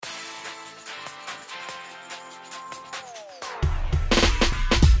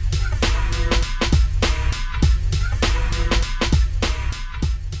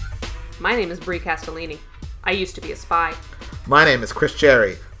My name is Brie Castellini. I used to be a spy. My name is Chris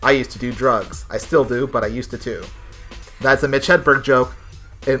Cherry. I used to do drugs. I still do, but I used to too. That's a Mitch Hedberg joke,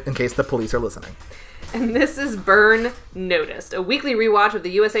 in case the police are listening. And this is Burn Notice, a weekly rewatch of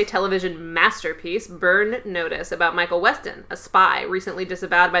the USA Television masterpiece, Burn Notice, about Michael Weston, a spy recently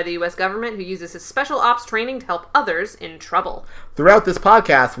disavowed by the U.S. government who uses his special ops training to help others in trouble. Throughout this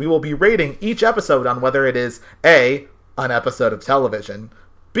podcast, we will be rating each episode on whether it is A, an episode of television,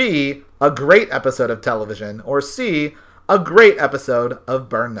 B, a great episode of television, or C, a great episode of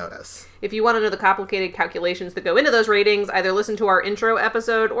Burn Notice. If you want to know the complicated calculations that go into those ratings, either listen to our intro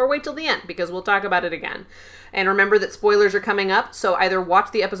episode or wait till the end, because we'll talk about it again. And remember that spoilers are coming up, so either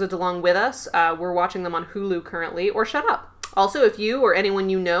watch the episodes along with us, we're watching them on Hulu currently, or shut up. Also, if you or anyone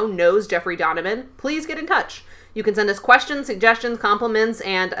you know knows Jeffrey Donovan, please get in touch. You can send us questions, suggestions, compliments,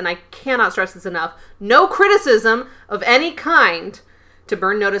 and I cannot stress this enough, no criticism of any kind to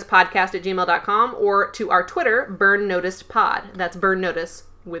burnnoticepodcast@gmail.com or to our Twitter, burnnoticepod. That's Burn Notice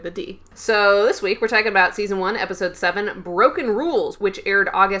with a D. So this week we're talking about Season 1, Episode 7, Broken Rules, which aired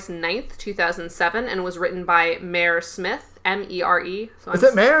August 9th, 2007, and was written by Mere Smith, M-E-R-E. So is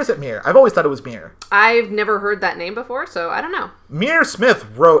it Mere or is it Mere? I've always thought it was Mere. I've never heard that name before, so I don't know. Mere Smith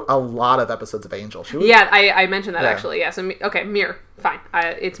wrote a lot of episodes of Angel. Yeah, I mentioned that actually, yeah. So, okay, Mere. Fine.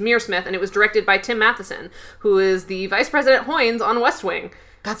 It's Mere Smith, and it was directed by Tim Matheson, who is the Vice President Hoynes on West Wing.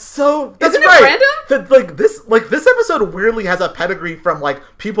 That's Isn't right. it random? This episode weirdly has a pedigree from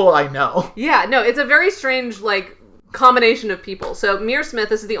people I know. Yeah, no, it's a very strange combination of people. So Mere Smith,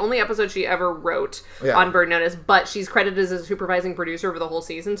 this is the only episode she ever wrote on Burn Notice, but she's credited as a supervising producer over the whole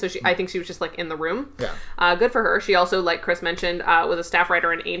season. So I think she was just in the room. Yeah. Good for her. She also, like Chris mentioned, was a staff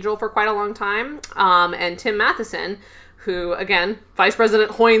writer on Angel for quite a long time. And Tim Matheson, who, again, Vice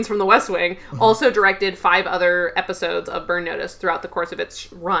President Hoynes from the West Wing, also directed 5 other episodes of Burn Notice throughout the course of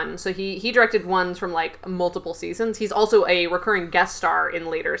its run. So he directed ones from, multiple seasons. He's also a recurring guest star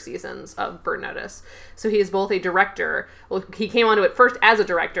in later seasons of Burn Notice. So he is both a director. Well, he came onto it first as a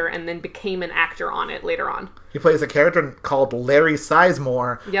director and then became an actor on it later on. He plays a character called Larry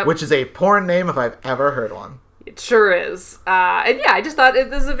Sizemore, which is a porn name if I've ever heard one. It sure is. And yeah, I just thought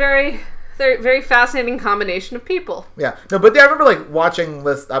this is a very fascinating combination of people. Yeah. No, but I remember watching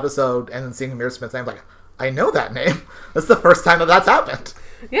this episode and then seeing Mere Smith's name, I know that name. That's the first time that's happened.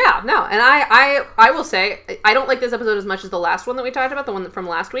 Yeah, no, and I will say, I don't like this episode as much as the last one that we talked about, the one from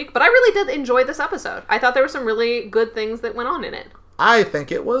last week, but I really did enjoy this episode. I thought there were some really good things that went on in it. I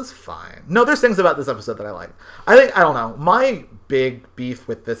think it was fine. No, there's things about this episode that I like. I don't know, my big beef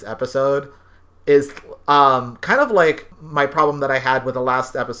with this episode is kind of like my problem that I had with the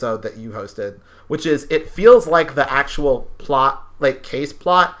last episode that you hosted, which is it feels like the actual plot, case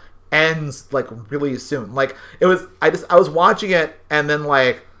plot, ends really soon. I was watching it and then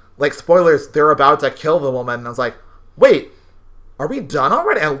spoilers, they're about to kill the woman, and I was like, wait, are we done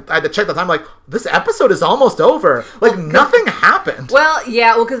already? And I had to check the time, this episode is almost over. Nothing happened. Well,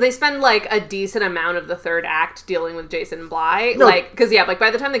 yeah, because they spend, a decent amount of the third act dealing with Jason Bly. No. By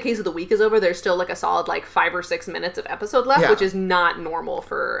the time the case of the week is over, there's still, a solid, 5 or 6 minutes of episode left, which is not normal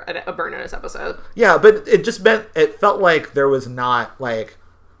for a Burn Notice episode. Yeah, but it just meant, it felt like there was not,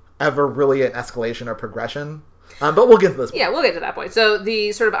 ever really an escalation or progression. But we'll get to this point. Yeah, we'll get to that point. So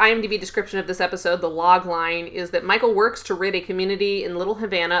the sort of IMDb description of this episode, the log line, is that Michael works to rid a community in Little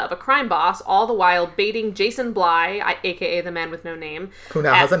Havana of a crime boss, all the while baiting Jason Bly, a.k.a. the man with no name. Who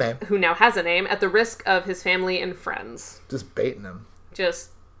now has a name, at the risk of his family and friends. Just baiting him.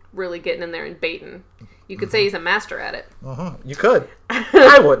 Just really getting in there and baiting. You could say he's a master at it. You could.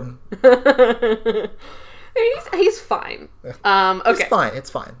 I wouldn't. He's fine. Okay. It's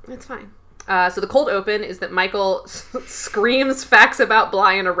fine. It's fine. So the cold open is that Michael screams facts about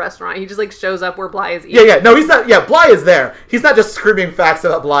Bly in a restaurant. He just shows up where Bly is eating. Yeah, no, he's not. Yeah, Bly is there. He's not just screaming facts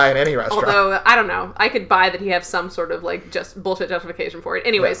about Bly in any restaurant. Although, I don't know. I could buy that he has some sort of just bullshit justification for it.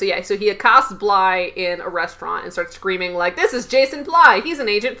 Anyway, so he accosts Bly in a restaurant and starts screaming this is Jason Bly. He's an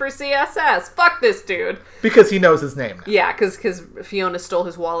agent for CSS. Fuck this dude. Because he knows his name now. Yeah, because Fiona stole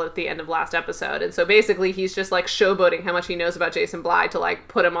his wallet at the end of last episode. And so basically he's just showboating how much he knows about Jason Bly to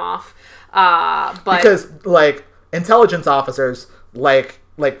put him off. But because intelligence officers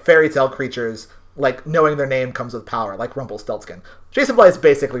fairy tale creatures knowing their name comes with power, like Rumpelstiltskin. Jason Bly is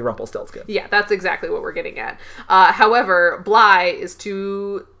basically Rumpelstiltskin. Yeah, that's exactly what we're getting at. However, Bly is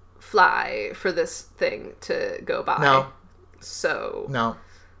too fly for this thing to go by. No. So no.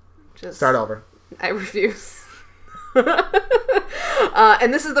 Just start over. I refuse.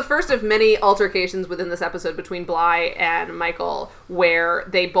 And this is the first of many altercations within this episode between Bly and Michael, where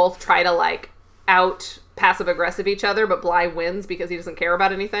they both try to out passive-aggressive each other, but Bly wins because he doesn't care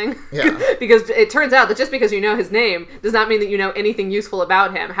about anything. Yeah. Because it turns out that just because you know his name does not mean that you know anything useful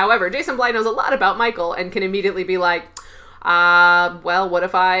about him. However, Jason Bly knows a lot about Michael and can immediately be like, well, what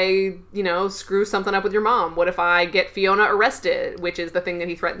if I, screw something up with your mom? What if I get Fiona arrested? Which is the thing that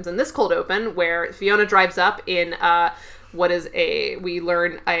he threatens in this cold open, where Fiona drives up in, we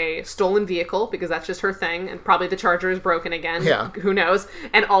learn a stolen vehicle, because that's just her thing, and probably the charger is broken again. Yeah. Who knows?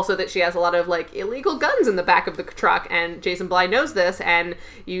 And also that she has a lot of, illegal guns in the back of the truck, and Jason Bly knows this, and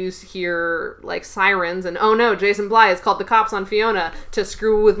you hear, sirens, and oh no, Jason Bly has called the cops on Fiona to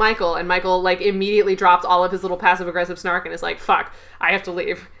screw with Michael, and Michael, immediately drops all of his little passive-aggressive snark and is like, fuck, I have to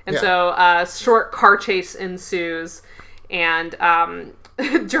leave. And so, short car chase ensues, and,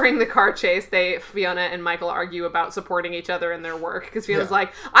 during the car chase, Fiona and Michael argue about supporting each other in their work, because Fiona's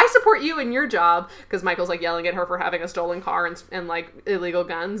like, I support you in your job, because Michael's yelling at her for having a stolen car and illegal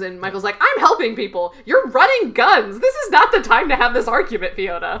guns, and Michael's like, I'm helping people, you're running guns, this is not the time to have this argument,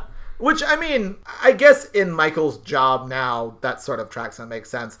 Fiona. Which, I guess in Michael's job now, that sort of tracks and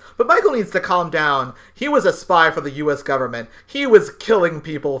makes sense. But Michael needs to calm down. He was a spy for the U.S. government. He was killing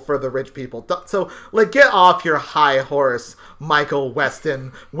people for the rich people. So, get off your high horse, Michael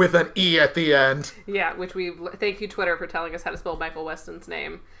Weston, with an E at the end. Yeah, which thank you, Twitter, for telling us how to spell Michael Weston's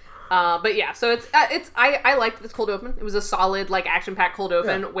name. But yeah, so I liked this cold open. It was a solid, action-packed cold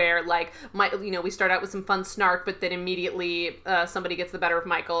open where, we start out with some fun snark, but then immediately somebody gets the better of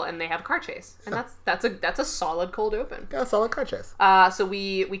Michael and they have a car chase. And that's a solid cold open. Yeah, a solid car chase. So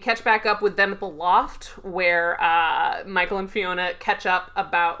we catch back up with them at the loft where Michael and Fiona catch up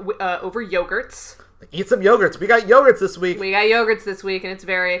over yogurts. Eat some yogurts. We got yogurts this week. And it's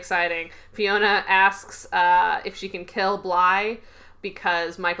very exciting. Fiona asks if she can kill Bly,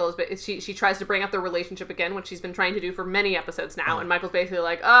 because Michael she tries to bring up their relationship again, which she's been trying to do for many episodes now, and Michael's basically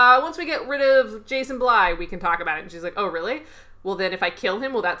like, once we get rid of Jason Bly, we can talk about it. And she's like, oh, really? Well, then if I kill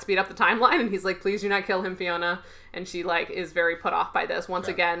him, will that speed up the timeline? And he's like, please do not kill him, Fiona. And she, is very put off by this. Once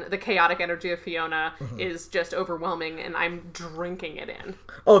again, the chaotic energy of Fiona is just overwhelming, and I'm drinking it in.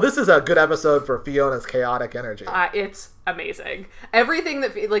 Oh, this is a good episode for Fiona's chaotic energy. It's amazing. Everything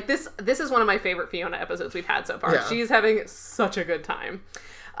that, this is one of my favorite Fiona episodes we've had so far. Yeah. She's having such a good time.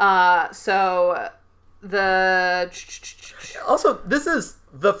 So, Also, this is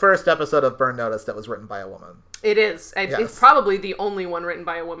the first episode of Burn Notice that was written by a woman. It is. Yes. It's probably the only one written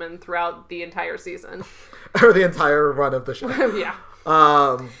by a woman throughout the entire season. Or the entire run of the show. Yeah.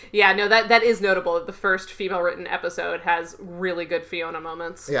 Yeah, no, that is notable. The first female written episode has really good Fiona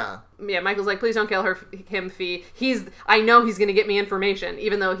moments. Yeah. Yeah, Michael's like, please don't kill him, Fee. I know he's going to get me information,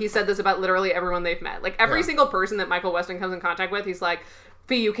 even though he said this about literally everyone they've met. Every single person that Michael Weston comes in contact with, he's like,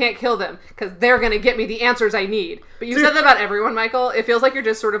 Fee, you can't kill them, because they're going to get me the answers I need. But you said that about everyone, Michael. It feels like you're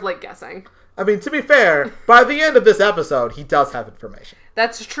just sort of, guessing. To be fair, by the end of this episode, he does have information.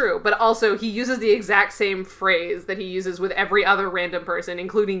 That's true, but also he uses the exact same phrase that he uses with every other random person,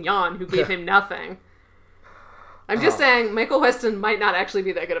 including Jan, who gave him nothing. I'm just saying, Michael Weston might not actually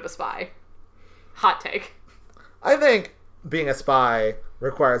be that good of a spy. Hot take. I think being a spy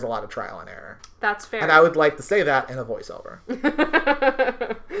requires a lot of trial and error. That's fair. And I would like to say that in a voiceover.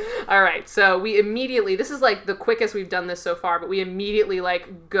 All right, so we immediately, this is the quickest we've done this so far, but we immediately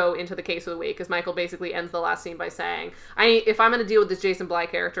go into the case of the week, because Michael basically ends the last scene by saying, if I'm going to deal with this Jason Bly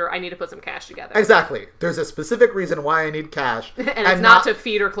character, I need to put some cash together. Exactly. There's a specific reason why I need cash. and it's not to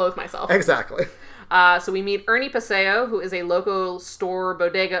feed or clothe myself. Exactly. So we meet Ernie Paseo, who is a local store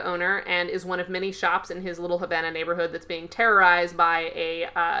bodega owner and is one of many shops in his little Havana neighborhood that's being terrorized by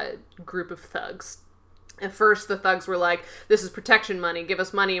a group of thugs. At first, the thugs were like, this is protection money, give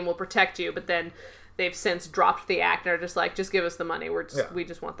us money and we'll protect you. But then they've since dropped the act and are just like, just give us the money. We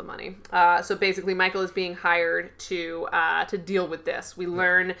just want the money. So basically, Michael is being hired to deal with this. We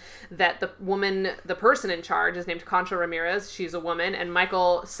learn that the person in charge is named Concha Ramirez. She's a woman, and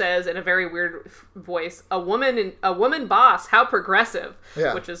Michael says in a very weird voice, a woman boss, how progressive.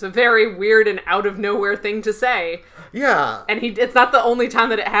 Yeah. Which is a very weird and out of nowhere thing to say. Yeah. And it's not the only time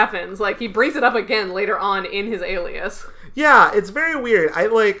that it happens. He brings it up again later on in his Alias. Yeah, it's very weird.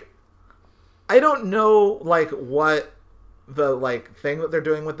 I don't know, what the, thing that they're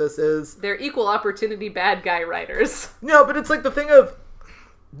doing with this is. They're equal opportunity bad guy writers. No, but it's, the thing of,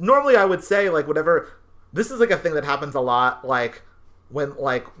 normally I would say, whatever, this is, a thing that happens a lot, when,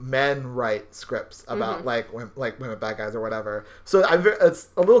 men write scripts about, women bad guys or whatever. So it's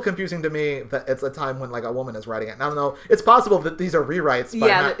a little confusing to me that it's a time when, a woman is writing it. And I don't know, it's possible that these are rewrites.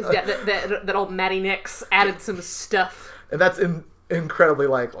 That old Matty Nix added some stuff. And that's incredibly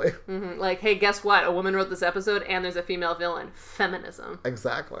likely. Mm-hmm. Hey, guess what? A woman wrote this episode and there's a female villain. Feminism.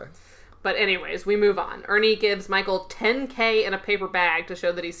 Exactly. But anyways, we move on. Ernie gives Michael $10K in a paper bag to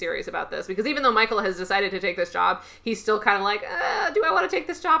show that he's serious about this. Because even though Michael has decided to take this job, he's still kind of like, do I want to take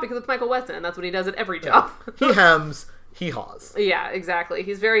this job? Because it's Michael Weston, and that's what he does at every job. He hems, he haws. Yeah, exactly.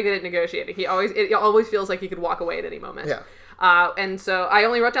 He's very good at negotiating. It always feels like he could walk away at any moment. Yeah. And so I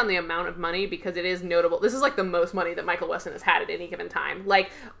only wrote down the amount of money because it is notable. This is like the most money that Michael Weston has had at any given time. Like,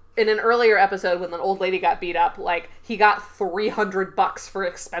 in an earlier episode when the old lady got beat up, like, he got $300 for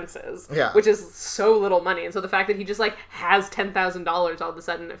expenses. Yeah. Which is so little money. And so the fact that he just, like, has $10,000 all of a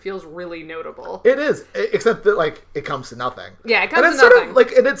sudden, it feels really notable. It is. Except that, like, it comes to nothing. Yeah, it comes and to nothing. Sort of,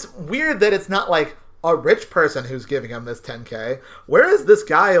 like, and it's weird that it's not, like, a rich person who's giving him this $10K. Where is this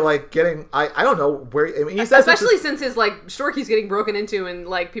guy, like, getting... I don't know where... I mean, he says especially since his, like, store keeps getting broken into and,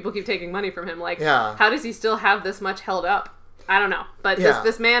 like, people keep taking money from him. Like, how does he still have this much held up? I don't know. But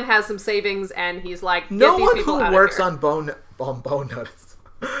this man has some savings, and he's like, get no these one people who out works of here. on Bone Notice.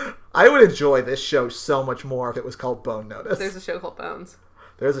 I would enjoy this show so much more if it was called Bone Notice. There's a show called Bones.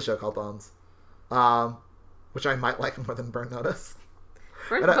 There's a show called Bones. Which I might like more than Burn Notice.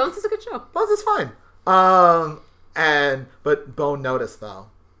 Bones is a good show. Bones is fine. But Bone Notice though.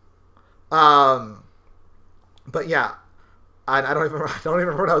 But yeah, I don't even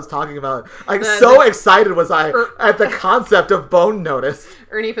remember what I was talking about. Excited was I at the concept of Bone Notice.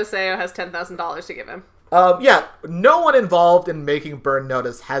 Ernie Paseo has $10,000 to give him. Yeah, no one involved in making Burn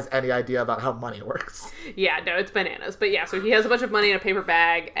Notice has any idea about how money works. Yeah, no, it's bananas. But yeah, so he has a bunch of money in a paper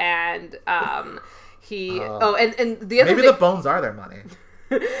bag, and and the other maybe the bones are their money.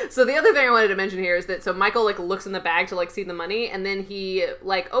 So the other thing I wanted to mention here is that so Michael like looks in the bag to like see the money, and then he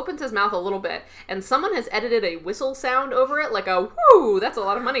like opens his mouth a little bit, and someone has edited a whistle sound over it, like a whoo, that's a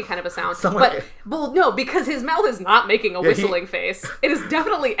lot of money kind of a sound. Well, no, because his mouth is not making a whistling face. It is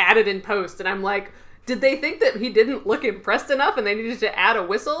definitely added in post, and I'm like, did they think that he didn't look impressed enough and they needed to add a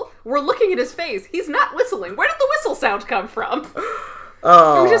whistle? We're looking at his face. He's not whistling. Where did the whistle sound come from? It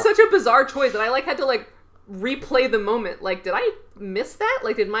was just such a bizarre choice, and I like had to like replay the moment. Like, did I miss that?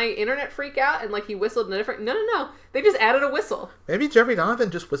 Like, did my internet freak out and like he whistled in a different... No. They just added a whistle. Maybe Jeffrey Donovan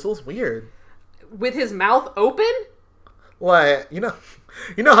just whistles weird. With his mouth open? Well, you know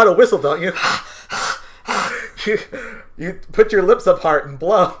how to whistle, don't you? You put your lips apart and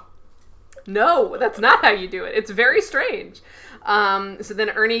blow. No, that's not how you do it. It's very strange. So then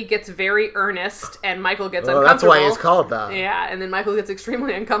Ernie gets very earnest, and Michael gets uncomfortable. That's why he's called that. Yeah, and then Michael gets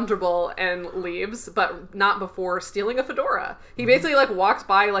extremely uncomfortable and leaves, but not before stealing a fedora. He basically like walks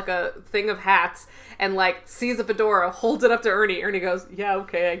by like a thing of hats and like sees a fedora, holds it up to Ernie. Ernie goes, "Yeah,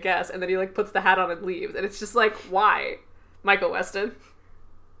 okay, I guess," and then he like puts the hat on and leaves. And it's just like, why, Michael Weston?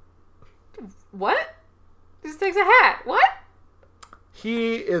 What? He just takes a hat. What?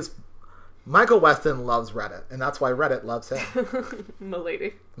 Michael Weston loves Reddit, and that's why Reddit loves him.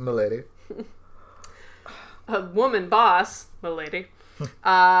 Milady. A woman boss, Milady.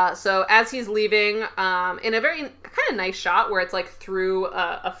 So as he's leaving, in a very kind of nice shot where it's like through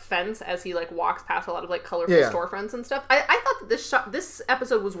a fence as he like walks past a lot of like colorful storefronts and stuff. I thought that this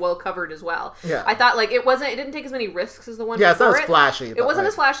episode was well covered as well. Yeah. I thought like it didn't take as many risks as the one before. It's not as flashy. It wasn't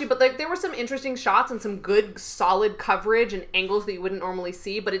as flashy, but like there were some interesting shots and some good solid coverage and angles that you wouldn't normally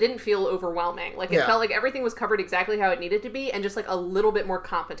see, but it didn't feel overwhelming. Like it felt like everything was covered exactly how it needed to be and just like a little bit more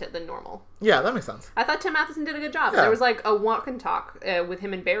competent than normal. Yeah, that makes sense. I thought Tim Matheson did a good job. Yeah. There was like a walk and talk with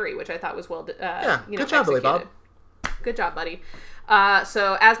him and Barry, which I thought was well, good job, Billy Bob. Good job, buddy.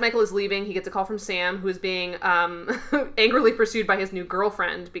 So as Michael is leaving, he gets a call from Sam, who is being angrily pursued by his new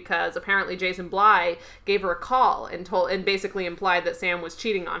girlfriend because apparently Jason Bly gave her a call and basically implied that Sam was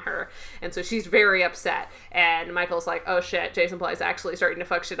cheating on her. And so she's very upset. And Michael's like, oh shit, Jason Bly's actually starting to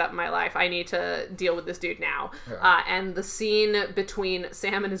fuck shit up in my life. I need to deal with this dude now. Yeah. And the scene between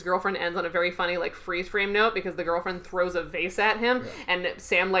Sam and his girlfriend ends on a very funny like freeze frame note because the girlfriend throws a vase at him and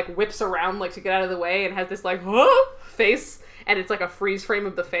Sam like whips around like to get out of the way and has this like face. And it's like a freeze frame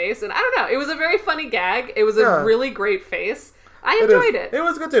of the face. And I don't know. It was a very funny gag. It was a really great face. I enjoyed it. It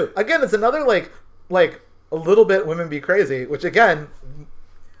was good too. Again, it's another like a little bit Women Be Crazy, which again,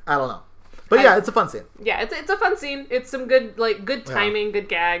 I don't know. But yeah, it's a fun scene. Yeah, it's a fun scene. It's some good timing, good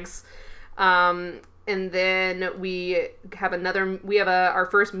gags. And then we have our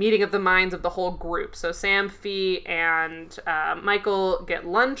first meeting of the minds of the whole group. So Sam, Fee, and Michael get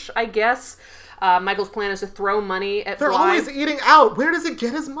lunch, I guess. Michael's plan is to throw money at Bly. They're always eating out. Where does he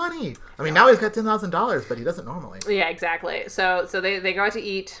get his money? I mean, now he's got $10,000, but he doesn't normally. Yeah, exactly. So they go out to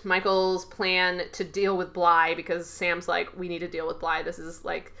eat. Michael's plan to deal with Bly because Sam's like, we need to deal with Bly. This is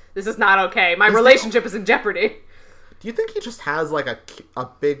not okay. My relationship is in jeopardy. Do you think he just has like a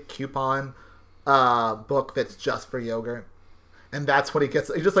big coupon book that's just for yogurt? And that's when he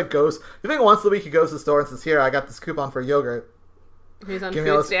just like goes. You think once a week he goes to the store and says, "Here, I got this coupon for yogurt." He's on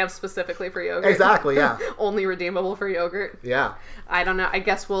food stamps specifically for yogurt. Exactly, yeah. Only redeemable for yogurt. Yeah. I don't know. I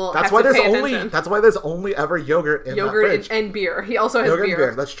guess we'll. That's have why to there's pay only. attention. That's why there's only ever yogurt in that fridge. And beer. He also has yogurt beer. And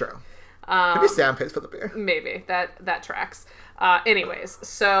beer. That's true. Maybe Sam pays for the beer. Maybe that tracks. Anyways,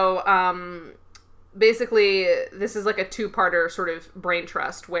 so basically, this is like a two-parter sort of brain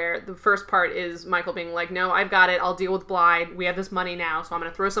trust, where the first part is Michael being like, no, I've got it, I'll deal with Blythe, we have this money now, so I'm going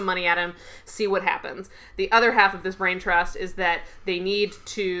to throw some money at him, see what happens. The other half of this brain trust is that they need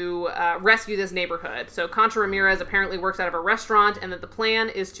to rescue this neighborhood. So Concha Ramirez apparently works out of a restaurant, and that the plan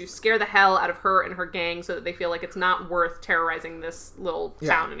is to scare the hell out of her and her gang so that they feel like it's not worth terrorizing this little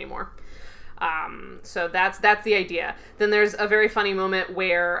town anymore. So that's the idea. Then there's a very funny moment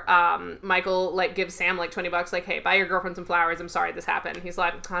where Michael like gives Sam like $20, like, hey, buy your girlfriend some flowers. I'm sorry this happened. He's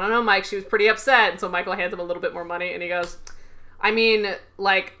like, I don't know, Mike. She was pretty upset. And so Michael hands him a little bit more money, and he goes, I mean,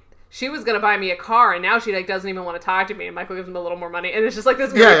 like, she was gonna buy me a car, and now she like doesn't even want to talk to me. And Michael gives him a little more money, and it's just like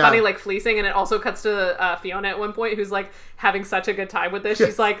this very funny like fleecing. And it also cuts to Fiona at one point, who's like having such a good time with this.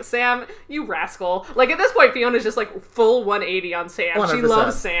 She's like, Sam, you rascal. Like at this point, Fiona's just like full 180 on Sam. 100%. She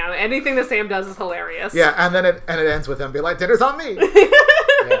loves Sam. Anything that Sam does is hilarious. Yeah, and then it ends with him being like, dinner's on me.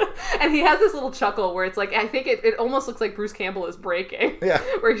 Yeah. And he has this little chuckle where it's like, I think it almost looks like Bruce Campbell is breaking. Yeah.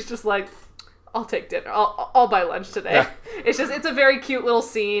 Where he's just like, I'll take dinner. I'll buy lunch today. Yeah. It's a very cute little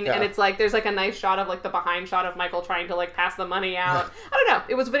scene, and it's like there's like a nice shot of like the behind shot of Michael trying to like pass the money out. Yeah. I don't know.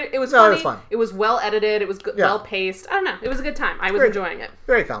 It was funny. It was fun. It was well edited. It was well paced. I don't know. It was a good time. I was enjoying it.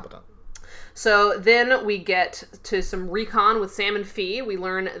 Very competent. So then we get to some recon with Sam and Fee. We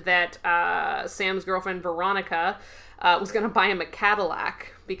learn that Sam's girlfriend Veronica was going to buy him a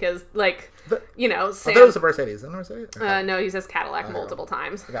Cadillac because, like, Sam... I thought it was a Mercedes. Isn't it a Mercedes? No, he says Cadillac multiple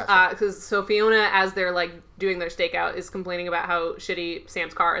times. Gotcha. So Fiona, as they're, like, doing their stakeout, is complaining about how shitty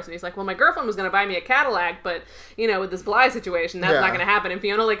Sam's car is. And he's like, well, my girlfriend was going to buy me a Cadillac, but, with this Blythe situation, that's not going to happen. And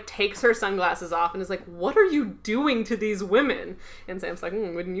Fiona, like, takes her sunglasses off and is like, what are you doing to these women? And Sam's like,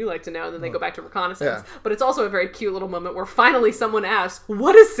 wouldn't you like to know? And then they go back to reconnaissance. Yeah. But it's also a very cute little moment where finally someone asks,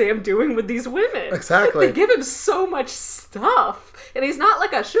 what is Sam doing with these women? Exactly. They give him so much stuff. And he's not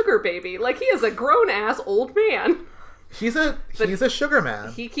like a sugar baby. Like, he is a grown-ass old man. He's a sugar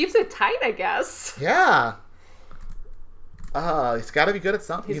man. He keeps it tight, I guess. Yeah. He's got to be good at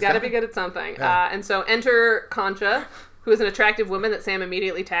something. He's got to be good at something. Yeah. And so enter Concha, who is an attractive woman that Sam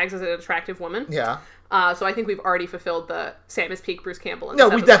immediately tags as an attractive woman. Yeah. So I think we've already fulfilled the Sam is peak Bruce Campbell in this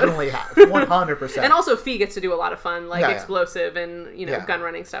episode. We definitely have. 100%. And also Fee gets to do a lot of fun, like explosive and, gun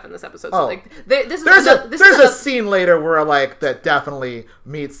running stuff in this episode. So there's a scene later where like that definitely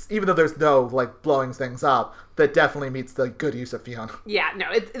meets, even though there's no like blowing things up, that definitely meets the good use of Fiona. Yeah,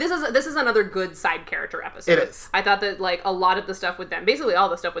 no, this is another good side character episode. It is. I thought that like a lot of the stuff with them, basically all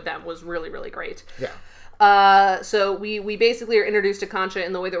the stuff with them was really, really great. Yeah. So we basically are introduced to Concha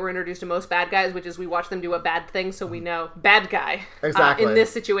in the way that we're introduced to most bad guys, which is we watch them do a bad thing, so we know bad guy. Exactly. In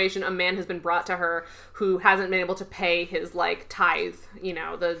this situation, a man has been brought to her who hasn't been able to pay his like tithe. The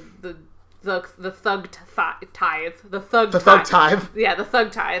thug tithe. The thug tithe. Yeah, the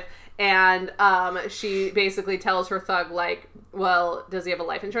thug tithe. And she basically tells her thug like, well, does he have a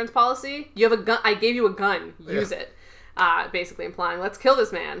life insurance policy? You have a gun. I gave you a gun. Use it. Basically implying, let's kill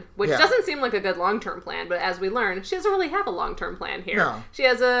this man, which doesn't seem like a good long-term plan, but as we learn, she doesn't really have a long-term plan here. No. She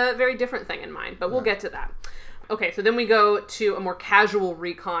has a very different thing in mind, but we'll get to that. Okay, so then we go to a more casual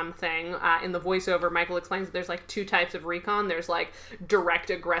recon thing. In the voiceover, Michael explains that there's like two types of recon. There's like direct,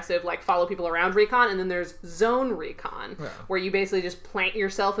 aggressive, like follow people around recon, and then there's zone recon, where you basically just plant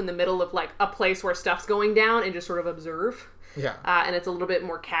yourself in the middle of like a place where stuff's going down and just sort of observe. Yeah. And it's a little bit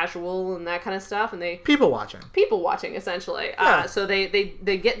more casual and that kind of stuff. And they... People watching, essentially. Yeah. So they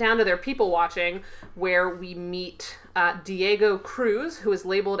get down to their people watching, where we meet Diego Cruz, who is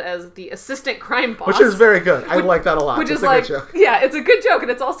labeled as the assistant crime boss. Which is very good. I like that a lot. Which is like... Good joke. Yeah, it's a good joke. And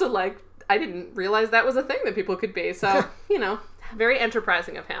it's also like, I didn't realize that was a thing that people could be. So, very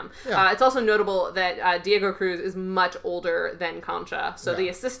enterprising of him. Yeah. It's also notable that Diego Cruz is much older than Concha. So the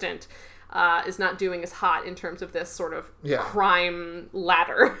assistant... is not doing as hot in terms of this sort of crime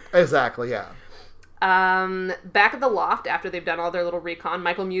ladder. Exactly, yeah. Back at the loft, after they've done all their little recon,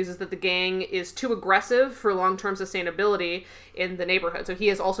 Michael muses that the gang is too aggressive for long-term sustainability in the neighborhood. So he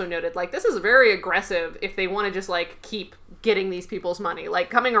has also noted, like, this is very aggressive if they want to just, like, keep getting these people's money. Like,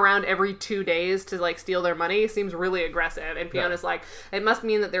 coming around every 2 days to, like, steal their money seems really aggressive. And Fiona's like, it must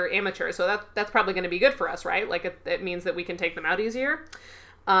mean that they're amateurs, so that's probably going to be good for us, right? Like, it means that we can take them out easier.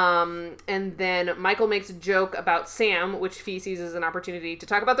 And then Michael makes a joke about Sam, which Fee sees as an opportunity to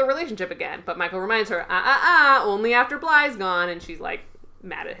talk about their relationship again. But Michael reminds her, only after Bly's gone. And she's like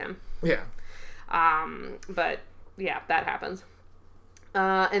mad at him. Yeah. But yeah, that happens.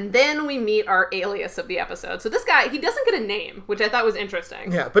 And then we meet our alias of the episode. So this guy, he doesn't get a name, which I thought was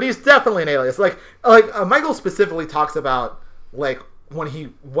interesting. Yeah, but he's definitely an alias. Michael specifically talks about, like, what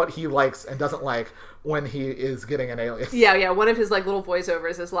he likes and doesn't like when he is getting an alias. Yeah. One of his, like, little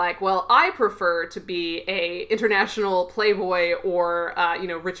voiceovers is like, well, I prefer to be a international playboy or,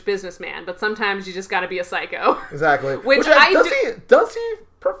 rich businessman, but sometimes you just gotta be a psycho. Exactly. Does he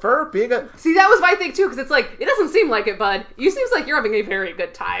prefer being a... See, that was my thing, too, because it's like, it doesn't seem like it, bud. You seems like you're having a very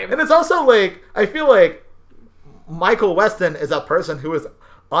good time. And it's also, like, I feel like Michael Weston is a person who is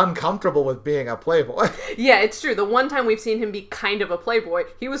uncomfortable with being a playboy. Yeah, it's true. The one time we've seen him be kind of a playboy,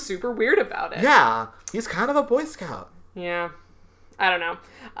 he was super weird about it. Yeah, he's kind of a Boy Scout. Yeah. I don't know.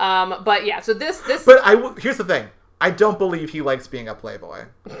 But yeah, so this... But here's the thing. I don't believe he likes being a playboy.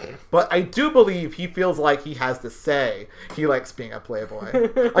 But I do believe he feels like he has to say he likes being a playboy.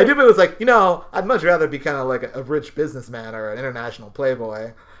 I do believe it's like, I'd much rather be kind of like a rich businessman or an international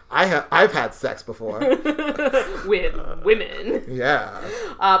playboy. I've had sex before. With women. Yeah.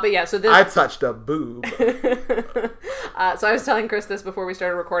 But yeah, so this... I touched a boob. So I was telling Chris this before we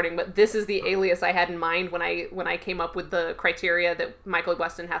started recording, but this is the alias I had in mind when I came up with the criteria that Michael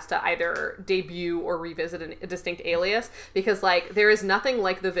Weston has to either debut or revisit a distinct alias, because, like, there is nothing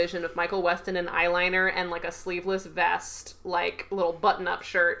like the vision of Michael Weston in eyeliner and, like, a sleeveless vest, like, little button-up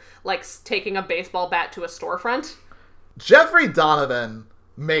shirt, like, taking a baseball bat to a storefront. Jeffrey Donovan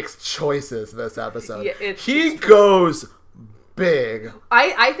makes choices this episode. Yeah, he goes big.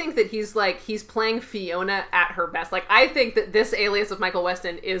 I think that he's playing Fiona at her best. Like, I think that this alias of Michael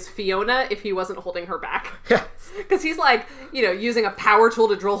Weston is Fiona if he wasn't holding her back. Yes. Because he's like, using a power tool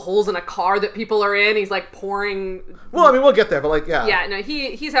to drill holes in a car that people are in. He's like pouring... Well, I mean, we'll get there, but like, yeah. Yeah, no,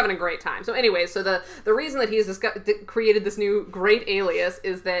 he's having a great time. So anyway, so the reason that he's created this new great alias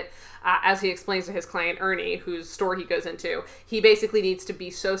is that as he explains to his client Ernie, whose store he goes into, he basically needs to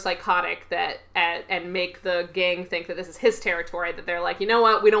be so psychotic that and make the gang think that this is his territory, that they're like, you know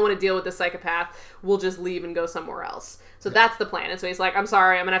what, we don't want to deal with this psychopath, we'll just leave and go somewhere else. So that's the plan. And so he's like, I'm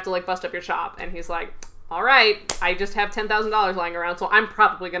sorry, I'm gonna have to like bust up your shop. And he's like, all right, I just have $10,000 lying around, so I'm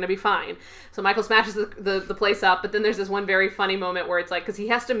probably going to be fine. So Michael smashes the place up, but then there's this one very funny moment where it's like, because he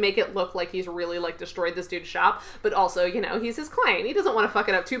has to make it look like he's really, like, destroyed this dude's shop, but also, he's his client. He doesn't want to fuck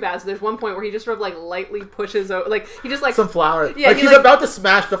it up too bad, so there's one point where he just sort of, like, lightly pushes over, like, he just, like... Some flowers. Yeah, like, he's about to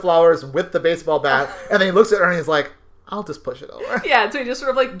smash the flowers with the baseball bat, and then he looks at her and he's like, I'll just push it over. Yeah, so he just sort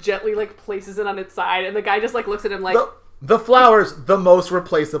of, like, gently, like, places it on its side, and the guy just, like, looks at him like... The flowers, the most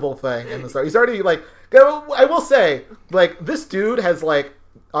replaceable thing in the story. He's already, like... I will say, like, this dude has, like,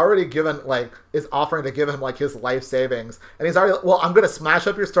 already given, like, is offering to give him, like, his life savings. And he's already, well, I'm going to smash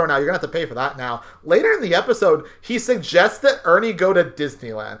up your store now. You're going to have to pay for that now. Later in the episode, he suggests that Ernie go to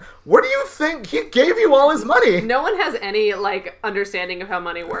Disneyland. What do you think? He gave you all his money. No one has any, like, understanding of how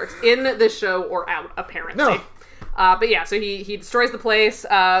money works in the show or out, apparently. No. But yeah, so he destroys the place,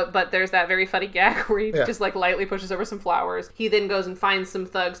 but there's that very funny gag where he just, like, lightly pushes over some flowers. He then goes and finds some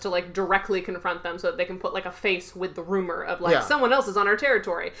thugs to, like, directly confront them so that they can put, like, a face with the rumor of, like, someone else is on our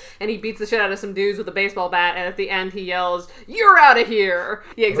territory. And he beats the shit out of some dudes with a baseball bat, and at the end he yells, "You're out of here!"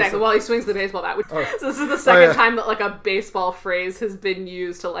 Yeah, exactly, while he swings the baseball bat. So this is the second time that, like, a baseball phrase has been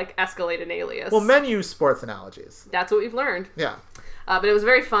used to, like, escalate an alias. Well, men use sports analogies. That's what we've learned. Yeah. But it was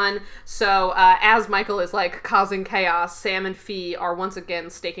very fun. So as Michael is, like, causing chaos, Sam and Fee are once again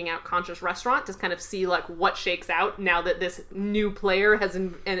staking out Conscious Restaurant to kind of see, like, what shakes out now that this new player has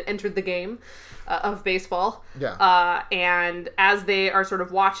entered the game of baseball. Yeah. And as they are sort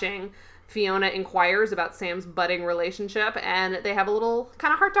of watching, Fiona inquires about Sam's budding relationship, and they have a little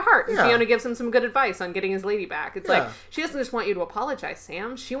kind of heart-to-heart. And Fiona gives him some good advice on getting his lady back. It's like, she doesn't just want you to apologize,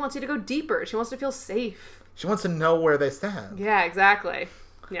 Sam. She wants you to go deeper. She wants to feel safe. She wants to know where they stand. Yeah, exactly.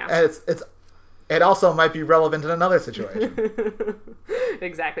 Yeah. And it also might be relevant in another situation.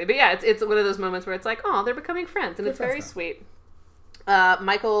 Exactly. But yeah, it's one of those moments where it's like, oh, they're becoming friends, and it's very sweet.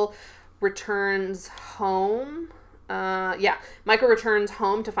 Michael returns home. Michael returns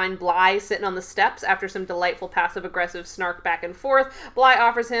home to find Bly sitting on the steps after some delightful passive-aggressive snark back and forth. Bly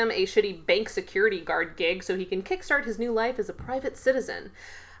offers him a shitty bank security guard gig so he can kickstart his new life as a private citizen.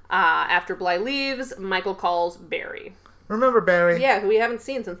 After Bly leaves, Michael calls Barry. Remember Barry? Yeah, who we haven't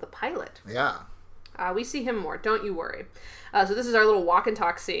seen since the pilot. Yeah. We see him more, don't you worry. So this is our little walk and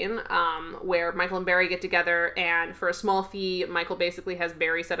talk scene where Michael and Barry get together, and for a small fee, Michael basically has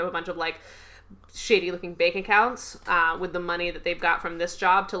Barry set up a bunch of, like, shady looking bank accounts with the money that they've got from this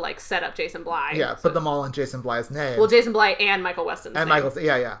job to like set up Jason Bly. Yeah, put them all in Jason Bly's name. Well, Jason Bly and Michael Weston's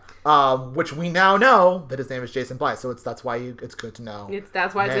name. Which we now know that his name is Jason Bly, so that's why it's good to know.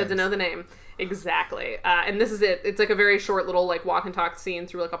 That's why it's good to know the name. Exactly. And this is it. It's like a very short little like walk and talk scene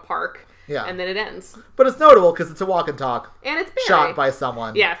through like a park. Yeah. And then it ends. But it's notable because it's a walk and talk. And it's Barry. Shot by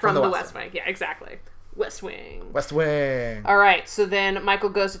someone. Yeah, from the West Wing. Yeah, exactly. West Wing. West Wing. All right, so then Michael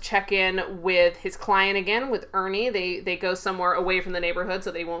goes to check in with his client again, with Ernie. They go somewhere away from the neighborhood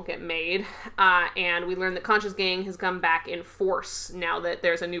so they won't get made. And we learn that Concha's gang has come back in force now that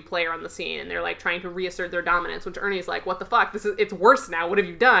there's a new player on the scene, and they're like trying to reassert their dominance, which Ernie's like, what the fuck? It's worse now. What have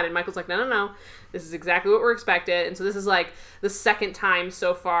you done? And Michael's like, no. This is exactly what we're expected. And so this is like the second time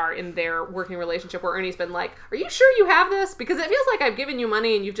so far in their working relationship where Ernie's been like, are you sure you have this? Because it feels like I've given you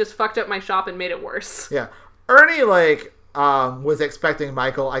money and you've just fucked up my shop and made it worse. Yeah. Ernie, was expecting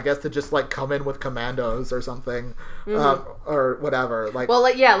Michael, I guess, to just, come in with commandos or something, or whatever.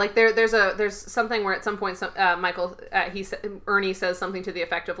 There's something where at some point, Ernie says something to the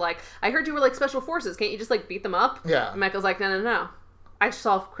effect of, I heard you were, special forces. Can't you just, beat them up? Yeah. And Michael's like, no. I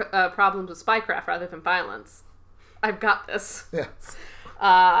solve problems with spycraft rather than violence. I've got this. Yes.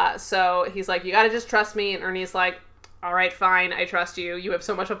 So he's like, you gotta just trust me. And Ernie's like, all right, fine. I trust you. You have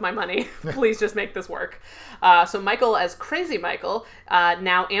so much of my money. Please just make this work. So Michael, as Crazy Michael,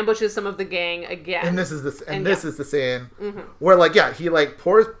 now ambushes some of the gang again. And this is the scene where, he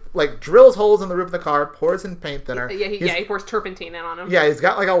pours, drills holes in the roof of the car, pours in paint thinner. He pours turpentine in on him. Yeah, he's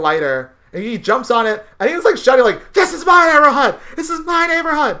got a lighter. And he jumps on it, and he's shouting "This is my neighborhood! This is my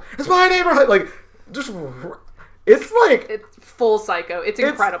neighborhood! It's my neighborhood!" It's full psycho. It's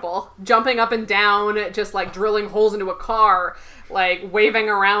incredible. Jumping up and down, just drilling holes into a car, waving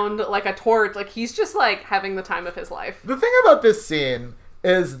around like a torch. He's just having the time of his life. The thing about this scene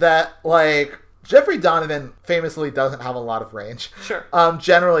is that Jeffrey Donovan famously doesn't have a lot of range. Sure.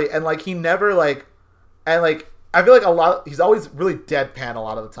 Generally, and he never I feel he's always really deadpan a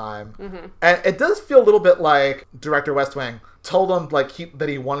lot of the time. Mm-hmm. And it does feel a little bit like director West Wing told him that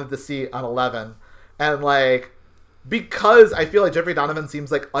he wanted to see on 11. And because I feel Jeffrey Donovan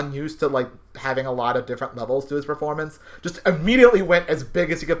seems unused to having a lot of different levels to his performance, just immediately went as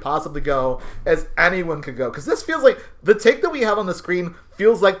big as he could possibly go, as anyone could go. Because this feels the take that we have on the screen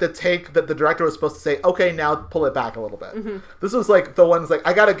feels like the take that the director was supposed to say, okay, now pull it back a little bit. Mm-hmm. This was the ones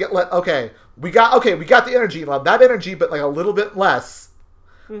I gotta we got the energy, that energy, but a little bit less.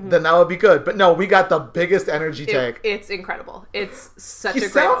 Mm-hmm. Then that would be good. But no, we got the biggest energy take. It's incredible. It's such a great He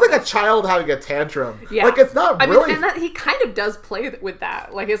sounds moment. like a child having a tantrum. Yeah. It's not really... and he kind of does play with that.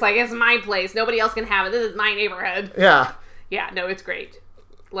 It's my place. Nobody else can have it. This is my neighborhood. Yeah. Yeah, no, it's great.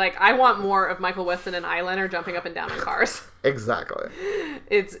 I want more of Michael Weston and eyeliner jumping up and down on cars. Exactly.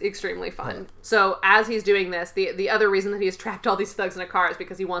 It's extremely fun. So as he's doing this, the other reason that he's trapped all these thugs in a car is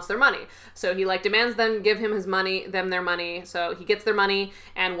because he wants their money. So he demands them give him their money. So he gets their money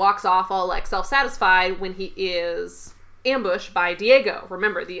and walks off all self-satisfied when he is ambushed by Diego.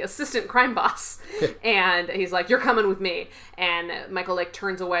 Remember, the assistant crime boss. And he's like, you're coming with me. And Michael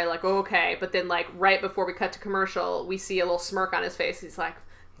turns away oh, okay. But then right before we cut to commercial, we see a little smirk on his face. He's like,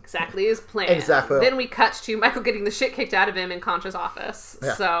 exactly his plan. Exactly. Then we cut to Michael getting the shit kicked out of him in Concha's office.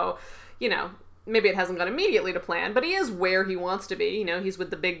 Yeah. So, maybe it hasn't gone immediately to plan, but he is where he wants to be. He's with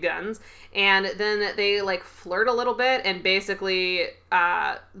the big guns. And then they flirt a little bit. And basically,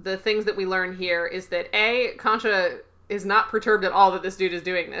 the things that we learn here is that Concha is not perturbed at all that this dude is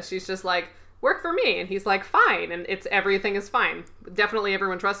doing this. She's just work for me. And he's fine. And everything is fine. Definitely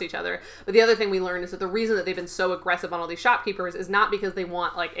everyone trusts each other. But the other thing we learned is that the reason that they've been so aggressive on all these shopkeepers is not because they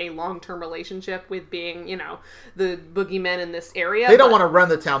want a long-term relationship with being, the boogeymen in this area. They don't want to run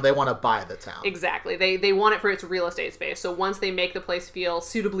the town. They want to buy the town. Exactly. They want it for its real estate space. So once they make the place feel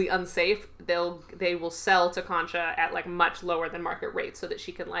suitably unsafe, they will sell to Concha at much lower than market rates so that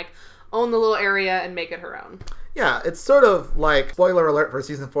she can own the little area and make it her own. Yeah, it's sort of spoiler alert for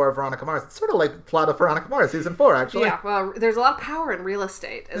season 4 of Veronica Mars. It's sort of plot of Veronica Mars season 4, actually. Yeah, well, there's a lot of power in real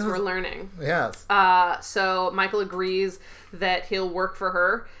estate, as we're learning. Yes. So Michael agrees that he'll work for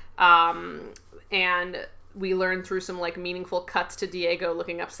her, and we learn through some meaningful cuts to Diego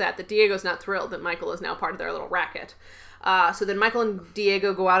looking upset that Diego's not thrilled that Michael is now part of their little racket. So then Michael and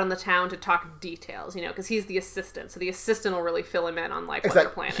Diego go out in the town to talk details, because he's the assistant. So the assistant will really fill him in on what their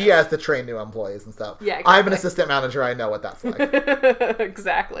plan is. He has to train new employees and stuff. Yeah, exactly. I'm an assistant manager. I know what that's like.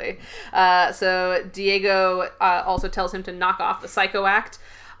 Exactly. So Diego also tells him to knock off the psycho act.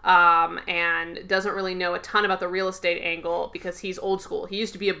 and doesn't really know a ton about the real estate angle because he's old school. He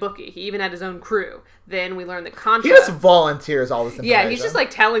used to be a bookie. He even had his own crew. Then we learn that Concha... He just volunteers all this information. Yeah, he's just like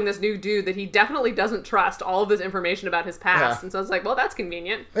telling this new dude that he definitely doesn't trust all of this information about his past. Yeah. And so it's like, well, that's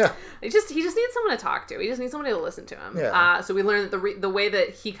convenient. Yeah. He just needs someone to talk to. He just needs somebody to listen to him. Yeah. So we learn that the way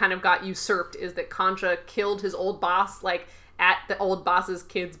that he kind of got usurped is that Concha killed his old boss, like, at the old boss's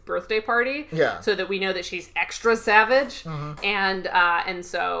kid's birthday party. Yeah. So that we know that she's extra savage. Mm-hmm. And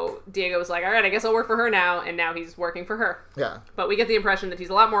so Diego was like, all right, I guess I'll work for her now. And now he's working for her. Yeah. But we get the impression that he's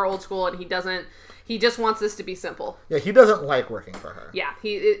a lot more old school and he just wants this to be simple. Yeah, he doesn't like working for her. Yeah,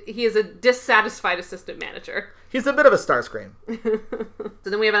 he is a dissatisfied assistant manager. He's a bit of a Starscream. So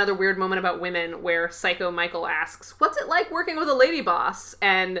then we have another weird moment about women where Psycho Michael asks, what's it like working with a lady boss?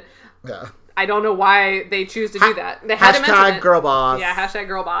 And Yeah. I don't know why they choose to do that. They had to mention Hashtag it. girl boss. Yeah, hashtag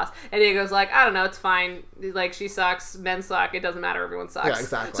girl boss. And Diego's like, I don't know, it's fine. Like, she sucks, men suck, it doesn't matter, everyone sucks. Yeah,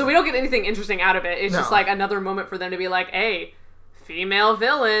 exactly. So we don't get anything interesting out of it. It's just like another moment for them to be like, hey, female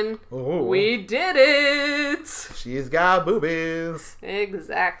villain, Ooh. we did it. She's got boobies.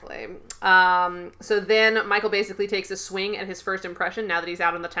 Exactly. So then Michael basically takes a swing at his first impression now that he's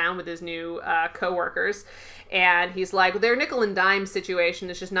out in the town with his new co-workers. And he's like, their nickel and dime situation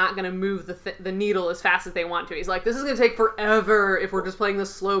is just not going to move the needle as fast as they want to. He's like, this is going to take forever if we're just playing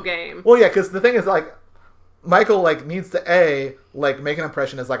this slow game. Well, yeah, because the thing is, like, Michael, like, needs to, like, make an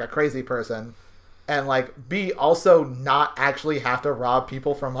impression as, like, a crazy person. And, like, B, also not actually have to rob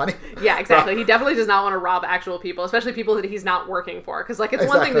people for money. Yeah, exactly. He definitely does not want to rob actual people, especially people that he's not working for. Because, like, it's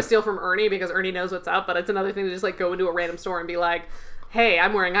one thing to steal from Ernie because Ernie knows what's up, but it's another thing to just, like, go into a random store and be like, hey,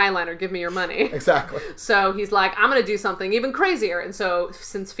 I'm wearing eyeliner, give me your money. Exactly. So he's like, I'm going to do something even crazier. And so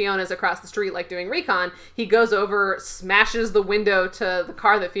since Fiona's across the street, like, doing recon, he goes over, smashes the window to the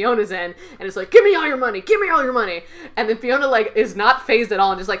car that Fiona's in, and is like, give me all your money, give me all your money. And then Fiona, like, is not fazed at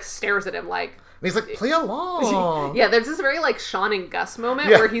all and just, like, stares at him like... And he's like, play along. Yeah, there's this very, like, Sean and Gus moment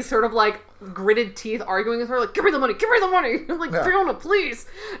where he's sort of, like, gritted teeth arguing with her, like, give me the money, give me the money. I'm like, Fiona, please.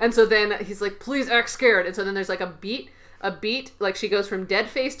 And so then he's like, please act scared. And so then there's, like, a beat, like, she goes from dead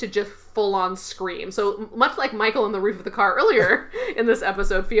face to just full-on scream. So much like Michael on the roof of the car earlier in this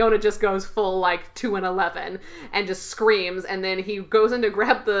episode, Fiona just goes full, like, 2 and 11 and just screams, and then he goes in to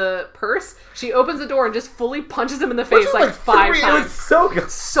grab the purse. She opens the door and just fully punches him in the face, like 5 times. It was so good.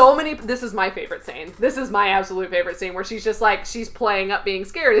 So many... This is my favorite scene. This is my absolute favorite scene, where she's just, like, she's playing up being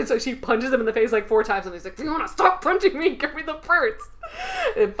scared, and so she punches him in the face, like, 4 times, and he's like, Fiona, stop punching me, give me the purse.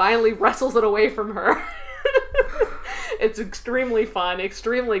 And finally wrestles it away from her. It's extremely fun,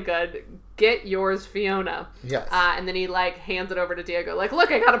 extremely good. Get yours, Fiona. Yes. And then he, like, hands it over to Diego. Like,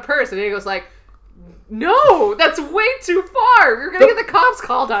 look, I got a purse. And Diego's like, no, that's way too far. You're going to get the cops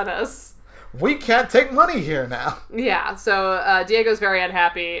called on us. We can't take money here now. Yeah, so Diego's very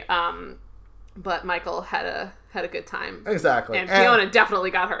unhappy. But Michaal had a good time. Exactly. And Fiona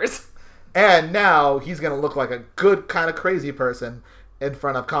definitely got hers. And now he's going to look like a good kind of crazy person in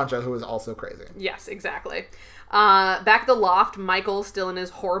front of Concha, who is also crazy. Yes, exactly. Back at the loft, Michael, still in his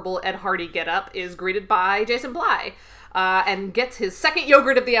horrible Ed Hardy getup, is greeted by Jason Bly, and gets his second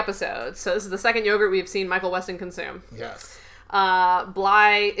yogurt of the episode. So this is the second yogurt we've seen Michael Weston consume. Yes.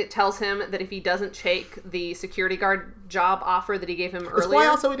 Bly, it tells him that if he doesn't take the security guard job offer that he gave him earlier... Is Bly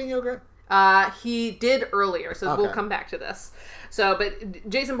also eating yogurt? He did earlier, so we'll come back to this. So, but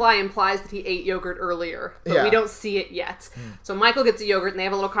Jason Bly implies that he ate yogurt earlier, but we don't see it yet. So Michael gets a yogurt, and they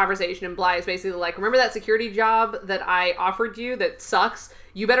have a little conversation, and Bly is basically like, remember that security job that I offered you that sucks?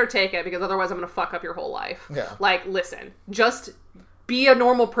 You better take it, because otherwise I'm going to fuck up your whole life. Yeah. Like, listen, just be a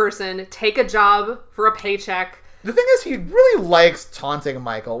normal person, take a job for a paycheck. The thing is, he really likes taunting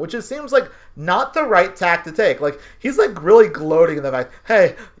Michael, which it seems like not the right tack to take. Like, he's like really gloating in the fact,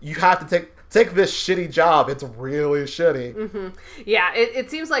 hey, you have to take this shitty job. It's really shitty. Mm-hmm. Yeah, it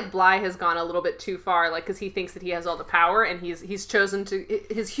seems like Bly has gone a little bit too far, like, because he thinks that he has all the power, and he's chosen to...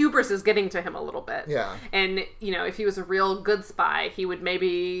 His hubris is getting to him a little bit. Yeah. And, you know, if he was a real good spy, he would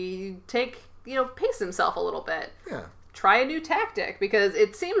maybe pace himself a little bit. Yeah. Try a new tactic, because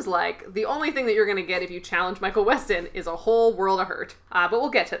it seems like the only thing that you're going to get if you challenge Michael Weston is a whole world of hurt. But we'll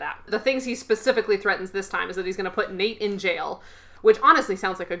get to that. The things he specifically threatens this time is that he's going to put Nate in jail, which honestly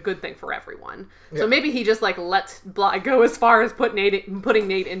sounds like a good thing for everyone. Yeah. So maybe he just, like, lets Bly go as far as putting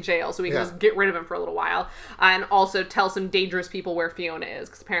Nate in jail so he can just get rid of him for a little while. And also tell some dangerous people where Fiona is,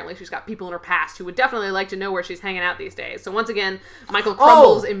 because apparently she's got people in her past who would definitely like to know where she's hanging out these days. So once again, Michael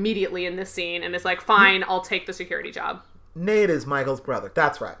crumbles immediately in this scene and is like, fine, I'll take the security job. Nate is Michael's brother.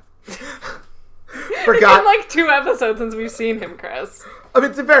 That's right. Forgot. It's been like 2 episodes since we've seen him, Chris. I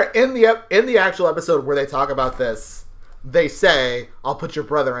mean, to be fair, in the actual episode where they talk about this, they say, I'll put your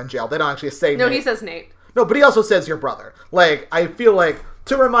brother in jail. They don't actually say No, Nate. he says Nate. No, but he also says your brother. Like, I feel like,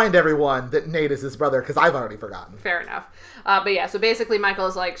 to remind everyone that Nate is his brother, because I've already forgotten. Fair enough. But yeah, so basically Michael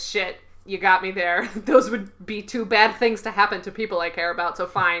is like, shit, you got me there. Those would be two bad things to happen to people I care about, so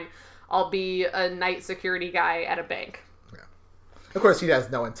fine. I'll be a night security guy at a bank. Yeah. Of course, he has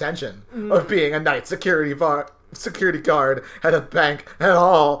no intention of being a night security guard at a bank at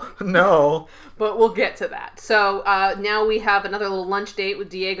all. No. But we'll get to that. So now we have another little lunch date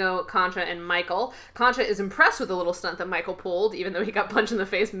with Diego, Concha, and Michael. Concha is impressed with the little stunt that Michael pulled, even though he got punched in the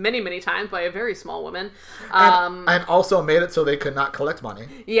face many, many times by a very small woman. And also made it so they could not collect money.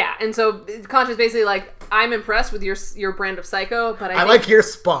 Yeah, and so Concha's basically like, I'm impressed with your brand of psycho, but I like your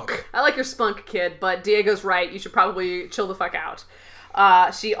spunk. I like your spunk, kid, but Diego's right. You should probably chill the fuck out.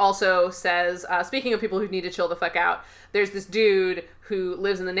 She also says, speaking of people who need to chill the fuck out, there's this dude who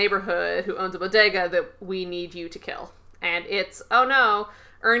lives in the neighborhood who owns a bodega that we need you to kill. And it's, oh no,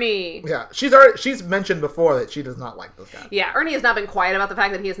 Ernie. Yeah, she's mentioned before that she does not like this guy. Yeah, Ernie has not been quiet about the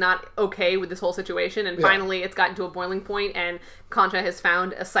fact that he is not okay with this whole situation, and finally it's gotten to a boiling point, and Concha has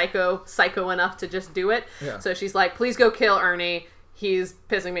found a psycho enough to just do it. Yeah. So she's like, please go kill Ernie. He's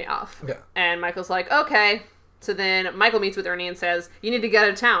pissing me off. Yeah. And Michael's like, okay. So then Michael meets with Ernie and says, you need to get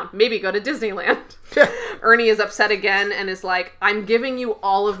out of town. Maybe go to Disneyland. Ernie is upset again and is like, I'm giving you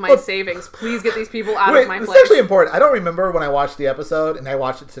all of my savings. Please get these people out of my place. It's actually important. I don't remember when I watched the episode, and I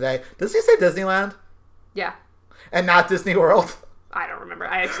watched it today. Does he say Disneyland? Yeah. And not Disney World? I don't remember.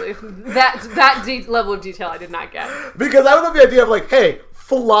 I actually... That level of detail I did not get. Because I would love the idea of like, hey,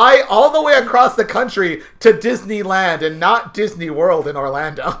 fly all the way across the country to Disneyland and not Disney World in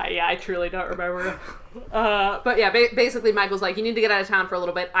Orlando. Yeah, I truly don't remember. But yeah, basically Michael's like, you need to get out of town for a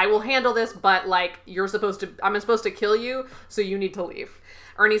little bit. I will handle this, but like, I'm supposed to kill you, so you need to leave.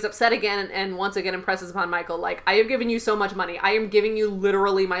 Ernie's upset again and once again impresses upon Michael, like, I have given you so much money. I am giving you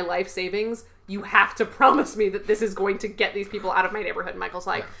literally my life savings. You have to promise me that this is going to get these people out of my neighborhood. And Michael's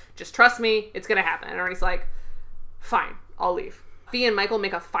like, just trust me, it's going to happen. And Ernie's like, fine, I'll leave. Fee and Michael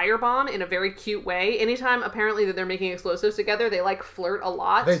make a firebomb in a very cute way. Anytime, apparently, that they're making explosives together, they, like, flirt a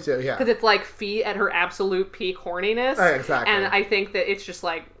lot. They do, yeah. Because it's, like, Fee at her absolute peak horniness. Exactly. And I think that it's just,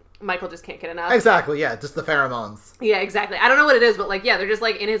 like, Michael just can't get enough. Exactly, yeah, just the pheromones. Yeah, exactly. I don't know what it is, but, like, yeah, they're just,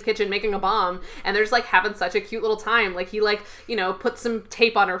 like, in his kitchen making a bomb, and they're just, like, having such a cute little time. Like, he, like, you know, puts some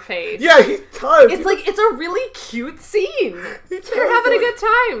tape on her face. Yeah, he does. It's, like, it's a really cute scene. They're having a good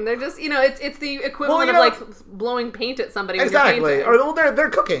time. They're just, you know, it's the equivalent of, like, blowing paint at somebody exactly. with your painting. Or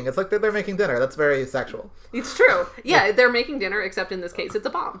they're cooking. It's like they're making dinner. That's very sexual. It's true. Yeah, they're making dinner, except in this case, it's a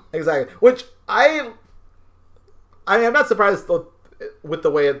bomb. Exactly. Which I am not surprised with the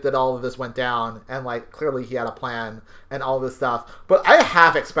way that all of this went down, and like clearly he had a plan and all this stuff, but I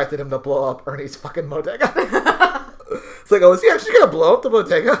half expected him to blow up Ernie's fucking bodega. It's like, oh, is he actually gonna blow up the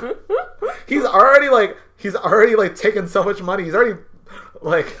bodega? He's already taken so much money. He's already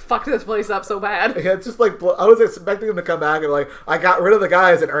like fucked this place up so bad. Yeah, it's just like I was expecting him to come back and like, I got rid of the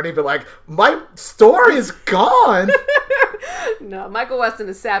guys, and Ernie be like, my store is gone. No, Michael Weston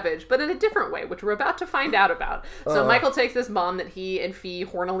is savage, but in a different way, which we're about to find out about. So Michael takes this bomb that he and Fee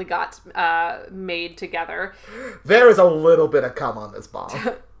hornily got made together. There is a little bit of cum on this bomb.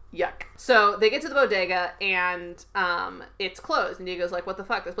 Yuck. So they get to the bodega, and it's closed. And Diego's like, what the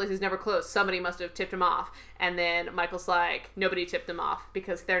fuck? This place is never closed. Somebody must have tipped him off. And then Michael's like, nobody tipped him off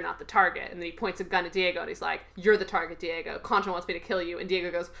because they're not the target. And then he points a gun at Diego, and he's like, you're the target, Diego. Concha wants me to kill you. And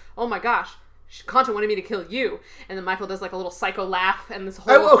Diego goes, oh my gosh. Concha wanted me to kill you. And then Michael does like a little psycho laugh, and this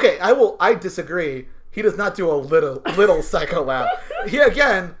whole... I disagree. He does not do a little psycho laugh. He,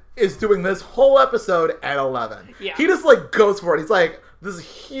 again, is doing this whole episode at 11. Yeah. He just, like, goes for it. He's like, this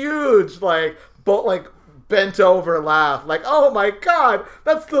huge, like, bent over laugh. Like, oh my god,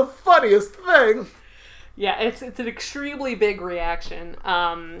 that's the funniest thing. Yeah, it's an extremely big reaction.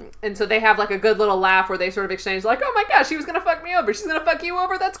 And so they have like a good little laugh where they sort of exchange like, oh my gosh, she was going to fuck me over. She's going to fuck you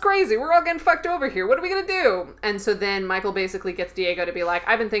over? That's crazy. We're all getting fucked over here. What are we going to do? And so then Michael basically gets Diego to be like,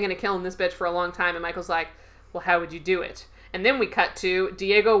 I've been thinking of killing this bitch for a long time. And Michael's like, well, how would you do it? And then we cut to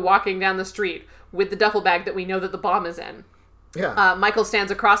Diego walking down the street with the duffel bag that we know that the bomb is in. Yeah. Michael stands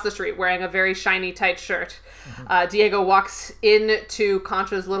across the street wearing a very shiny, tight shirt. Diego walks into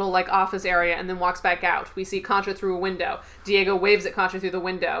Concha's little, like, office area and then walks back out. We see Concha through a window. Diego waves at Concha through the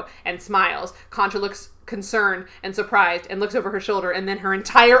window and smiles. Concha looks concerned and surprised and looks over her shoulder, and then her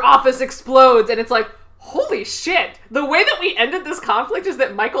entire office explodes, and it's like, holy shit! The way that we ended this conflict is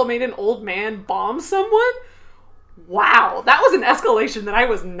that Michael made an old man bomb someone? Wow, that was an escalation that I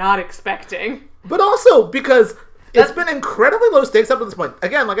was not expecting. But also, because It's been incredibly low stakes up to this point.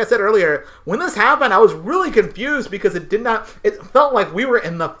 Again, like I said earlier, when this happened, I was really confused because it felt like we were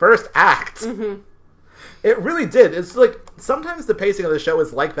in the first act. Mm-hmm. It really did. It's like, sometimes the pacing of the show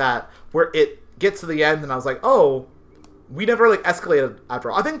is like that, where it gets to the end and I was like, oh, we never like escalated after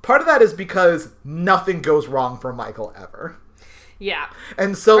all. I think part of that is because nothing goes wrong for Michael ever. Yeah.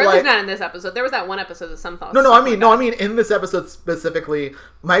 And so, or at like, least not in this episode. There was that one episode that some thoughts. No, I mean in this episode specifically,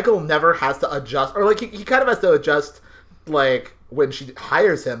 Michael never has to adjust, or like he kind of has to adjust, like when she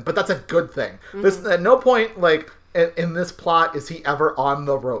hires him, but that's a good thing. Mm-hmm. There's at no point like in this plot is he ever on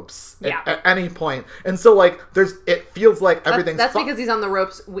the ropes at any point, and so like it feels like everything's that's because he's on the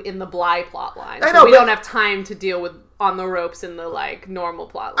ropes in the Bly plot line. I know, we don't have time to deal with on the ropes in the like normal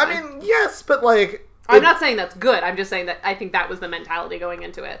plot line. I mean, yes, but like. I'm not saying that's good. I'm just saying that I think that was the mentality going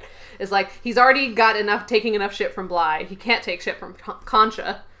into it. It's like, he's already got taking enough shit from Bly. He can't take shit from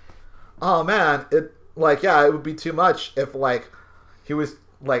Concha. Oh, man. It would be too much if, like, he was,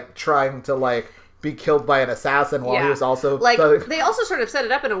 like, trying to, like, be killed by an assassin while he was also... Like, they also sort of set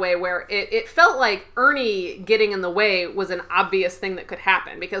it up in a way where it felt like Ernie getting in the way was an obvious thing that could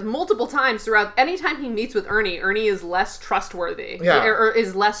happen. Because multiple times throughout, anytime he meets with Ernie is less trustworthy. Yeah. Or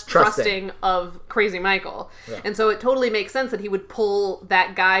is less trusting of Crazy Michael. Yeah. And so it totally makes sense that he would pull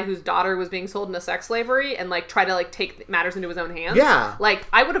that guy whose daughter was being sold into sex slavery and, like, try to, like, take matters into his own hands. Yeah. Like,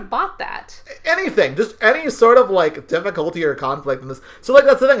 I would have bought that. Anything. Just any sort of, like, difficulty or conflict in this. So, like,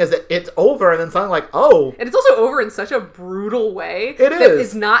 that's the thing, is that it's over and then something like, oh. And it's also over in such a brutal way. It is. That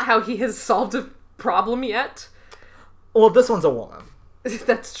is not how he has solved a problem yet. Well, this one's a woman.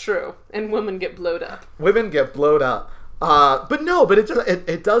 That's true. And women get blowed up. Women get blowed up. But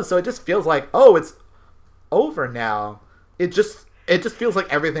it does. So it just feels like, oh, it's over now. It just feels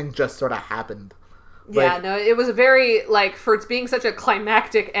like everything just sort of happened. Yeah, no, it was a very, like, for it being such a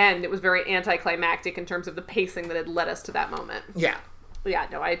climactic end, it was very anticlimactic in terms of the pacing that had led us to that moment. Yeah. Yeah,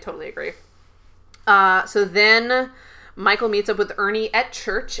 no, I totally agree. So then Michael meets up with Ernie at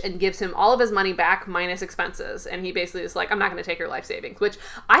church and gives him all of his money back minus expenses. And he basically is like, I'm not going to take your life savings, which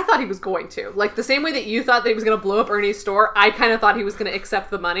I thought he was going to. Like, the same way that you thought that he was going to blow up Ernie's store, I kind of thought he was going to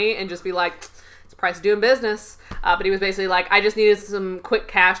accept the money and just be like, it's the price of doing business. But he was basically like, I just needed some quick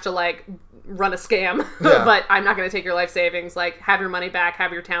cash to, like, run a scam, but I'm not going to take your life savings. Like, have your money back,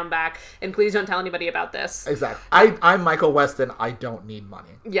 have your town back, and please don't tell anybody about this. Exactly. I'm Michael Weston. I don't need money.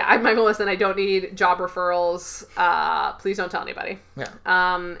 Yeah, I'm Michael Weston. I don't need job referrals. Please don't tell anybody.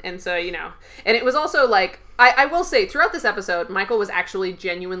 Yeah. And so, you know, and it was also like, I will say, throughout this episode, Michael was actually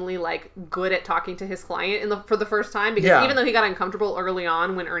genuinely, like, good at talking to his client for the first time, because even though he got uncomfortable early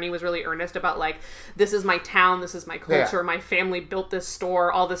on when Ernie was really earnest about, like, this is my town, this is my culture, my family built this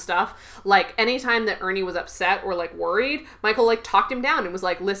store, all this stuff, like, anytime that Ernie was upset or, like, worried, Michael, like, talked him down and was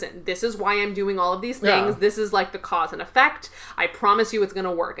like, listen, this is why I'm doing all of these things, this is, like, the cause and effect, I promise you it's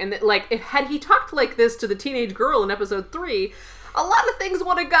gonna work. And, like, had he talked like this to the teenage girl in episode 3, a lot of things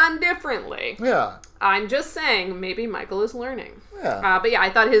would have gone differently. Yeah. I'm just saying, maybe Michael is learning. Yeah. But yeah, I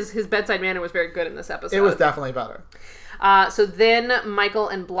thought his bedside manner was very good in this episode. It was definitely better. So then Michael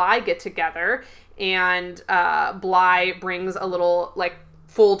and Bly get together, and Bly brings a little, like,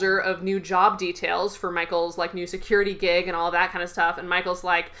 folder of new job details for Michael's, like, new security gig and all of that kind of stuff. And Michael's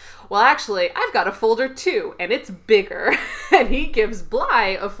like, well, actually, I've got a folder too, and it's bigger. And he gives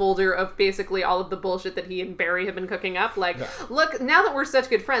Bly a folder of basically all of the bullshit that he and Barry have been cooking up. Like, look, now that we're such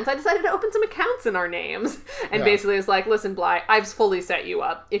good friends, I decided to open some accounts in our names. And basically it's like, listen, Bly, I've fully set you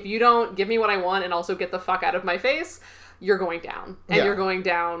up. If you don't give me what I want and also get the fuck out of my face, you're going down. And you're going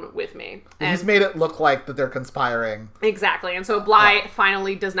down with me. And he's made it look like that they're conspiring. Exactly. And so Bly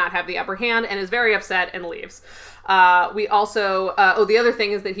finally does not have the upper hand and is very upset and leaves. We also... the other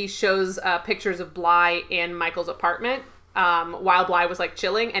thing is that he shows pictures of Bly in Michael's apartment while Bly was, like,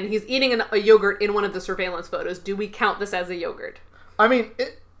 chilling. And he's eating a yogurt in one of the surveillance photos. Do we count this as a yogurt? I mean,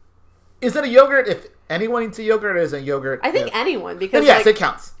 is it a yogurt if anyone eats a yogurt, or is it a yogurt? I think anyone, because yes, it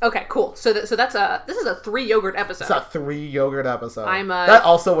counts. Okay, cool. So this is a 3 yogurt episode. It's a 3 yogurt episode. That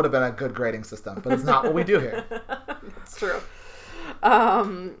also would have been a good grading system, but it's not what we do here. That's true.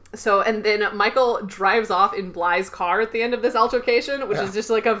 So, and then Michael drives off in Bly's car at the end of this altercation, which is just,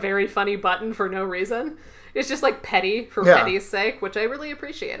 like, a very funny button for no reason. It's just, like, petty for petty's sake, which I really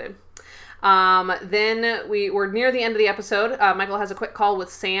appreciated. Then we're near the end of the episode. Michael has a quick call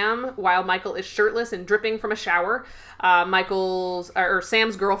with Sam while Michael is shirtless and dripping from a shower.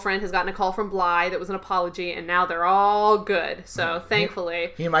 Sam's girlfriend has gotten a call from Bly that was an apology, and now they're all good. So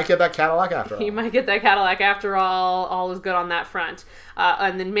thankfully, he might get that Cadillac after all. He might get that Cadillac after all. All is good on that front.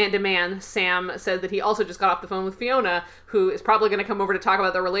 And then man to man, Sam says that he also just got off the phone with Fiona, who is probably going to come over to talk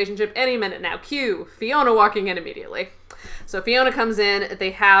about their relationship any minute now. Cue Fiona walking in immediately. So Fiona comes in,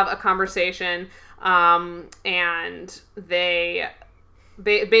 they have a conversation, and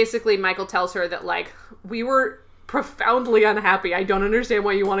basically Michael tells her that, like, we were profoundly unhappy. I don't understand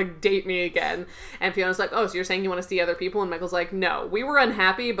why you want to date me again. And Fiona's like, oh, so you're saying you want to see other people? And Michael's like, no, we were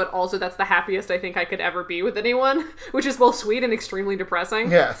unhappy, but also that's the happiest I think I could ever be with anyone, which is both sweet and extremely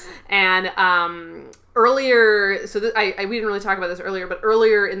depressing. Yes. And earlier, so we didn't really talk about this earlier, but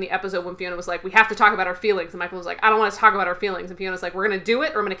earlier in the episode when Fiona was like, we have to talk about our feelings, and Michael was like, I don't want to talk about our feelings, and Fiona's like, we're going to do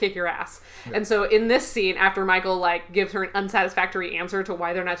it or I'm going to kick your ass. Yeah. And so in this scene, after Michael, like, gives her an unsatisfactory answer to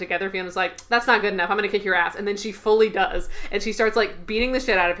why they're not together, Fiona's like, that's not good enough, I'm going to kick your ass. And then she fully does, and she starts, like, beating the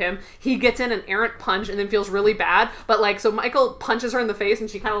shit out of him. He gets in an errant punch and then feels really bad, but, like, so Michael punches her in the face, and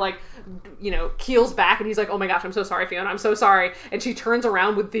she kind of, like, keels back, and he's like, oh my gosh, I'm so sorry, Fiona, I'm so sorry. And she turns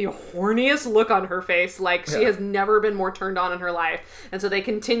around with the horniest look on her face, like she has never been more turned on in her life. And so they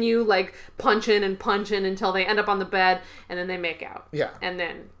continue, like, punching until they end up on the bed, and then they make out. Yeah. And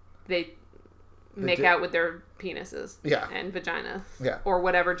then they make out with their penises. Yeah. And vaginas. Yeah. Or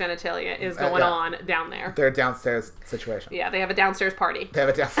whatever genitalia is going on down there. Their downstairs situation. Yeah, they have a downstairs party.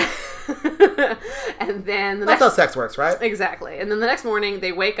 And then that's how sex works, right? Exactly. And then the next morning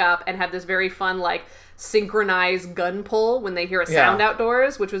they wake up and have this very fun, like, synchronized gun pull when they hear a sound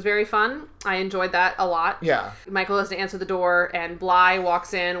outdoors, which was very fun. I enjoyed that a lot. Yeah. Michael has to answer the door, and Bly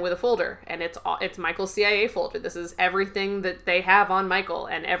walks in with a folder, and it's Michael's CIA folder. This is everything that they have on Michael,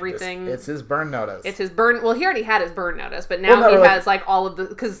 and everything. It's his burn notice. It's his burn. Well, he already had his burn notice, but now he has, like, all of the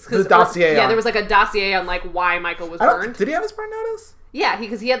dossier. There was, like, a dossier on, like, why Michael was burned. Did he have his burn notice? Yeah,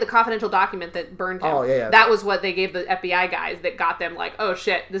 because he had the confidential document that burned him. Oh, yeah. That was what they gave the FBI guys that got them, like, oh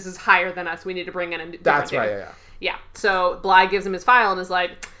shit, this is higher than us. We need to bring in a different That's right, yeah. Yeah, so Bly gives him his file and is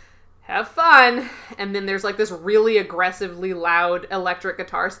like, have fun. And then there's, like, this really aggressively loud electric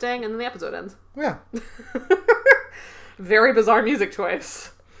guitar sting, and then the episode ends. Yeah. Very bizarre music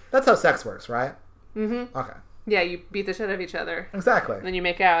choice. That's how sex works, right? Mm-hmm. Okay. Yeah, you beat the shit out of each other. Exactly. And then you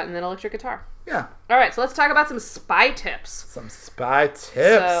make out, and then electric guitar. Yeah. All right, so let's talk about some spy tips. Some spy tips.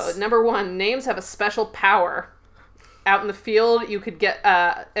 So, number one, names have a special power. Out in the field, you could get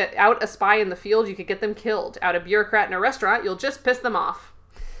out a spy in the field, you could get them killed. Out a bureaucrat in a restaurant, you'll just piss them off.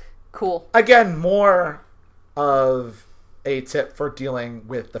 Cool. Again, more of a tip for dealing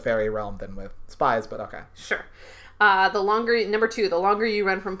with the fairy realm than with spies, but okay. Sure. Number two, the longer you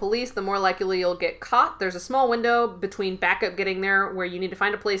run from police, the more likely you'll get caught. There's a small window between backup getting there where you need to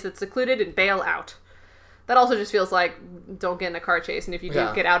find a place that's secluded and bail out. That also just feels like, don't get in a car chase, and if you do,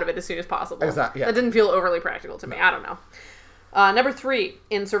 get out of it as soon as possible. Exactly. Yeah. That didn't feel overly practical to me. I don't know. Number three,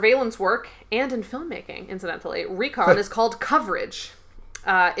 in surveillance work and in filmmaking, incidentally, recon is called coverage.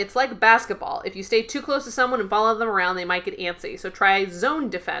 It's like basketball. If you stay too close to someone and follow them around, they might get antsy. So try zone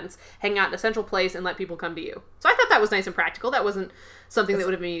defense. Hang out in a central place and let people come to you. So I thought that was nice and practical. That wasn't something that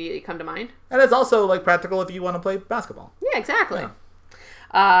would have immediately come to mind. And it's also, like, practical if you want to play basketball. Yeah, exactly.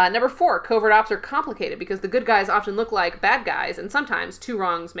 Yeah. Number four, covert ops are complicated because the good guys often look like bad guys, and sometimes two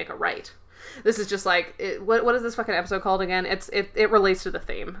wrongs make a right. This is just like, what is this fucking episode called again? It relates to the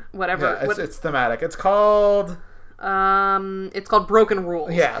theme. Whatever. Yeah, it's thematic. It's called Broken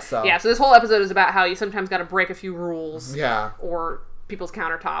Rules. Yeah, so this whole episode is about how you sometimes got to break a few rules. Yeah. Or people's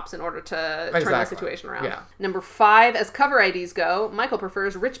countertops in order to turn the situation around. Yeah. Number five, as cover IDs go, Michael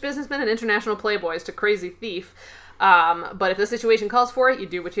prefers rich businessmen and international playboys to crazy thief. But if the situation calls for it, you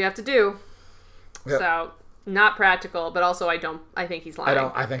do what you have to do. Yep. So, not practical, but also I think he's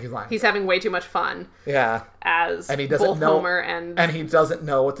lying. I think he's lying. He's having way too much fun. Yeah. As he doesn't know, Homer and he doesn't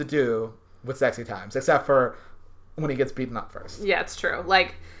know what to do with sexy times, except for when he gets beaten up first. Yeah, it's true.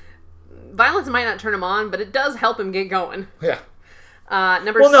 Like, violence might not turn him on, but it does help him get going. Yeah.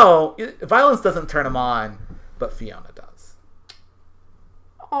 No, violence doesn't turn him on, but Fiona does.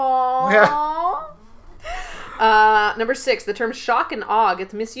 Aww. Yeah. Number six, the term shock and awe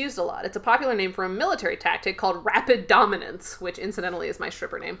gets misused a lot. It's a popular name for a military tactic called rapid dominance, which incidentally is my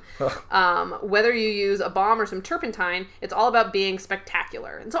stripper name. Whether you use a bomb or some turpentine, it's all about being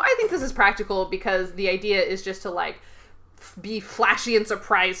spectacular. And so I think this is practical because the idea is just to, like, be flashy and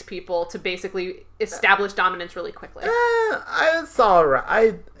surprise people to basically establish dominance really quickly. It's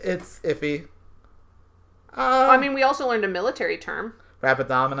alright. It's iffy. I mean, we also learned a military term. rapid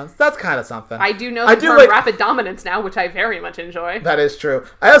dominance. That's kind of something. I do know the term rapid dominance now, which I very much enjoy. That is true.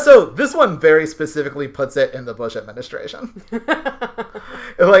 I also, this one very specifically puts it in the Bush administration.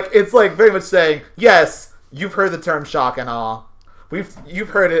 It's like very much saying, yes, you've heard the term shock and awe. You've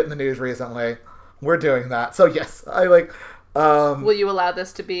heard it in the news recently. We're doing that. So yes, I like... Will you allow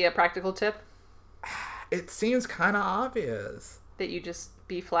this to be a practical tip? It seems kind of obvious. That you just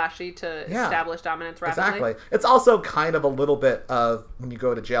be flashy to establish dominance rapidly? Exactly. It's also kind of a little bit of, when you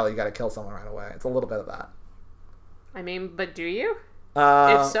go to jail, you got to kill someone right away. It's a little bit of that. I mean, but do you?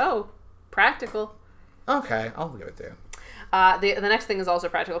 If so, practical. Okay, I'll give it to you. The next thing is also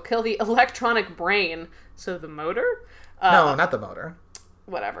practical. Kill the electronic brain. So the motor? No, not the motor.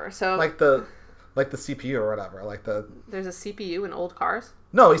 Whatever. So like the CPU or whatever. There's a CPU in old cars?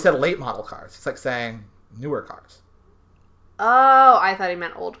 No, he said late model cars. It's like saying newer cars. Oh, I thought he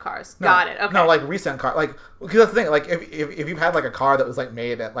meant old cars. No, got it. Okay. No, like recent car. Like, because that's the thing. Like, if you've had like a car that was like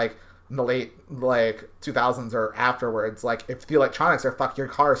made at like in the late like 2000s or afterwards, like if the electronics are fucked, your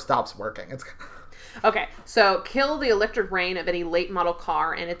car stops working. It's okay. So kill the electric brain of any late model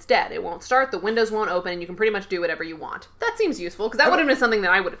car, and it's dead. It won't start. The windows won't open, and you can pretty much do whatever you want. That seems useful because that would have been something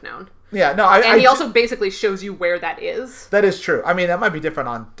that I would have known. Yeah. No. He also basically shows you where that is. That is true. I mean, that might be different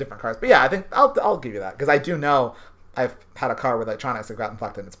on different cars, but yeah, I think I'll give you that because I do know. I've had a car with electronics that gotten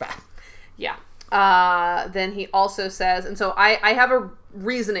fucked and it's bad. Yeah. Then he also says, and so I have a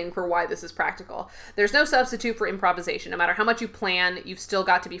reasoning for why this is practical. There's no substitute for improvisation. No matter how much you plan, you've still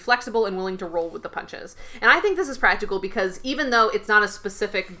got to be flexible and willing to roll with the punches. And I think this is practical because even though it's not a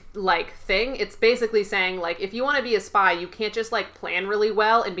specific, like, thing, it's basically saying, like, if you want to be a spy, you can't just, like, plan really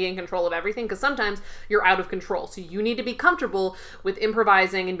well and be in control of everything because sometimes you're out of control. So you need to be comfortable with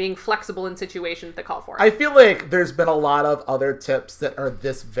improvising and being flexible in situations that call for it. I feel like there's been a lot of other tips that are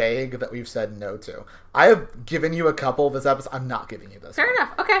this vague that we've said no to. I have given you a couple this episode. I'm not giving you this Fair one.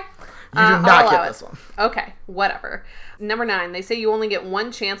 enough. Okay. You do not get this one. Okay. Whatever. Number 9, they say you only get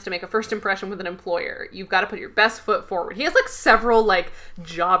one chance to make a first impression with an employer. You've got to put your best foot forward. He has like several like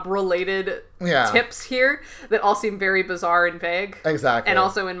job-related tips here that all seem very bizarre and vague. Exactly. And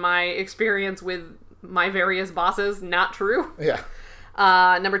also in my experience with my various bosses, not true. Yeah.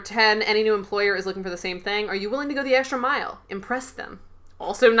 Number 10, any new employer is looking for the same thing. Are you willing to go the extra mile? Impress them.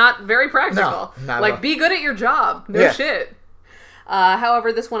 Also not very practical. No, like, be good at your job. No shit.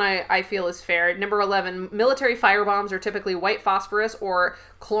 However, this one I feel is fair. Number 11, military firebombs are typically white phosphorus or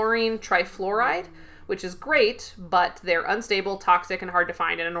chlorine trifluoride, which is great, but they're unstable, toxic, and hard to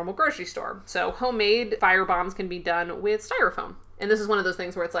find in a normal grocery store. So homemade firebombs can be done with styrofoam. And this is one of those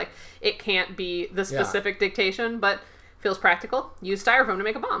things where it's like, it can't be the specific dictation, but feels practical. Use styrofoam to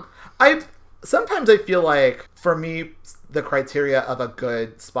make a bomb. Sometimes I feel like, for me, the criteria of a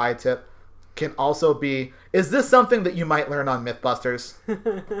good spy tip can also be, is this something that you might learn on Mythbusters?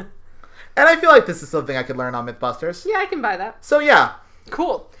 And I feel like this is something I could learn on Mythbusters. Yeah, I can buy that. So yeah.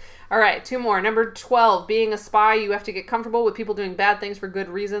 Cool. All right, 2 more. Number 12, being a spy, you have to get comfortable with people doing bad things for good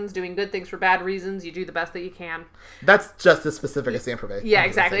reasons, doing good things for bad reasons. You do the best that you can. That's just as specific as the information. Yeah,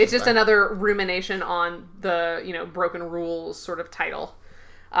 exactly. It's just another rumination on the, broken rules sort of title.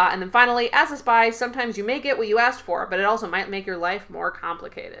 And then finally, as a spy, sometimes you may get what you asked for, but it also might make your life more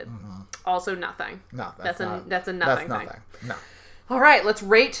complicated. Mm-hmm. Also nothing. No, that's a nothing that's thing. Nothing. No. All right, let's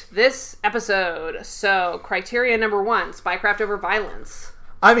rate this episode. So, criteria number 1, spycraft over violence.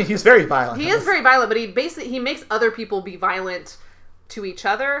 I mean, he's very violent. He is very violent, but he makes other people be violent to each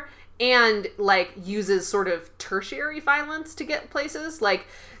other and, like, uses sort of tertiary violence to get places. Like,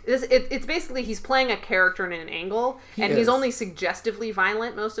 it's basically he's playing a character in an angle, he's only suggestively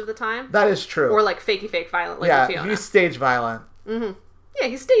violent most of the time. That is true. Or, like, fakey fake violent, like Fiona. He's stage violent. Mm-hmm. Yeah,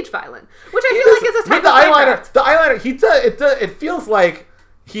 he's stage violent, which I feel like is a type of eyeliner. The eyeliner, it feels like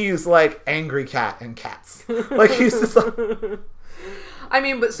he's like angry cat in Cats. Like he's just like... I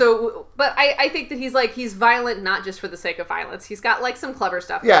mean, but I think that he's violent not just for the sake of violence. He's got like some clever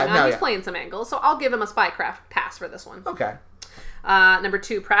stuff going on. He's playing some angles, so I'll give him a spycraft pass for this one. Okay. Number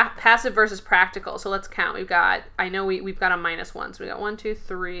 2, passive versus practical. So let's count. We've got a -1, so we got 1, 2,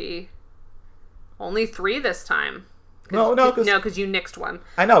 3. Only 3 this time. No, because you nixed one.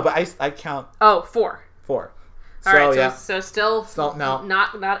 I know, but I count. Oh, 4. 4. All right, so still no.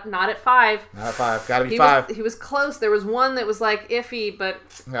 Not at 5. Not at 5. Gotta be 5. He was close. There was one that was like iffy, but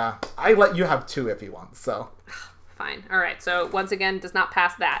yeah, I let you have 2 iffy ones. So Fine. All right. So once again, does not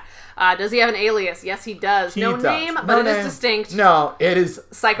pass that. Does he have an alias? Yes, he does. He No does. name, No but it name. is distinct. No, it is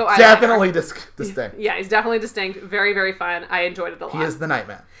Psycho Eyeliner. definitely distinct. Yeah, he's definitely distinct. Very, very fun. I enjoyed it a lot. He is the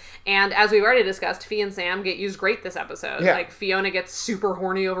Nightman. And as we've already discussed, Fee and Sam get used great this episode. Yeah. Like, Fiona gets super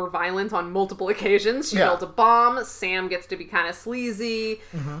horny over violence on multiple occasions. She Yeah. built a bomb. Sam gets to be kind of sleazy.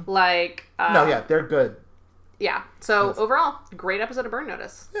 Like, No, yeah, they're good. yeah. So, Yes. overall, great episode of Burn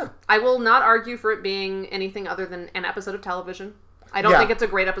Notice. Yeah. I will not argue for it being anything other than an episode of television. I don't Yeah. think it's a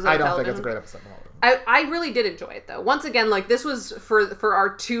great episode I of don't television. think it's a great episode. No. I really did enjoy it, though. Once again, like, this was for our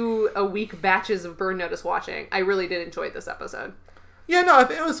 2-a-week batches of Burn Notice watching. I really did enjoy this episode. Yeah, no, I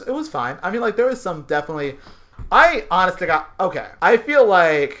think it was fine. I mean, like, there was some definitely... I honestly okay. I feel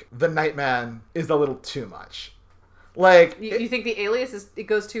like the Nightman is a little too much. Like... You think the alias it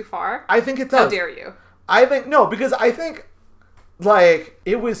goes too far? I think it does. How dare you? I think... No, because I think, like,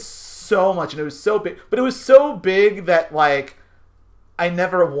 it was so much, and it was so big. But it was so big that, like, I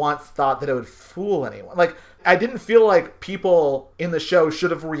never once thought that it would fool anyone. Like, I didn't feel like people in the show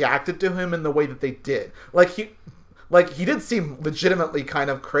should have reacted to him in the way that they did. He did seem legitimately kind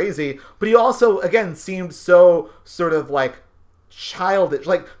of crazy, but he also, again, seemed so sort of, like, childish.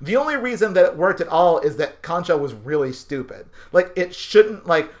 Like, the only reason that it worked at all is that Concha was really stupid. Like, it shouldn't,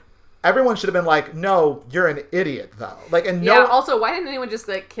 like, everyone should have been like, no, you're an idiot, though. Like, and no... Yeah, also, why didn't anyone just,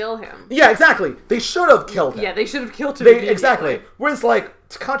 like, kill him? Yeah, exactly. They should have killed him. Yeah, they should have killed him immediately. Exactly. Whereas, like,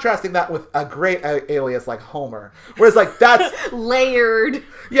 contrasting that with a great alias like Homer. Whereas, like, that's... Layered.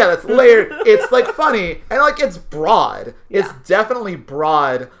 Yeah, that's layered. It's, like, funny. And, like, it's broad. It's Yeah. definitely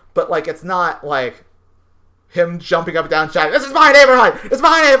broad, but, like, it's not, like, him jumping up and down shouting, this is my neighborhood! It's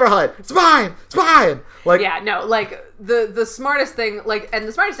my neighborhood! It's mine! It's mine! Like, Yeah, no, like, the smartest thing, like, and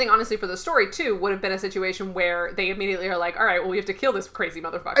the smartest thing, honestly, for the story, too, would have been a situation where they immediately are like, all right, well, we have to kill this crazy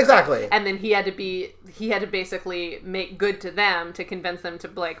motherfucker. Exactly. And then he had to basically make good to them to convince them to,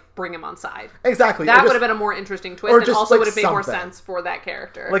 like, bring him on side. exactly. That would have been a more interesting twist, or and just, also like, would have made more something. sense for that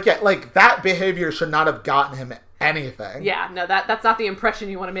character. Like, yeah, like, that behavior should not have gotten him anything. Yeah, no, that's not the impression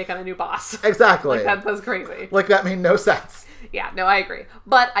you want to make on a new boss. Exactly. Like, that's crazy. Like, that made no sense. Yeah, no, I agree.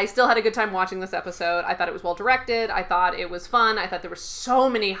 But I still had a good time watching this episode. I thought it was well directed. I thought it was fun. I thought there were so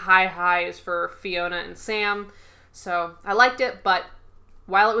many high highs for Fiona and Sam. So I liked it, but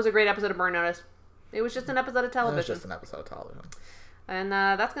while it was a great episode of Burn Notice, it was just an episode of It was television. just an episode of television. And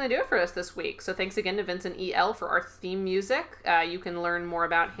that's going to do it for us this week. So thanks again to Vincent E.L. for our theme music. You can learn more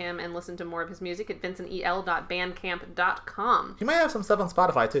about him and listen to more of his music at vincentel.bandcamp.com. He might have some stuff on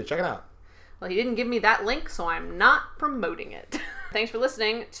Spotify, too. Check it out. Well, he didn't give me that link, so I'm not promoting it. Thanks for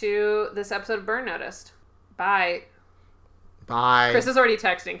listening to this episode of Burn Noticed. Bye. Bye. Chris is already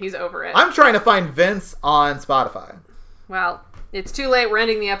texting. He's over it. I'm trying to find Vince on Spotify. Well, it's too late. We're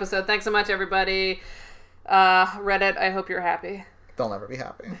ending the episode. Thanks so much, everybody. Reddit, I hope you're happy. They'll never be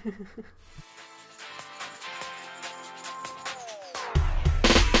happy.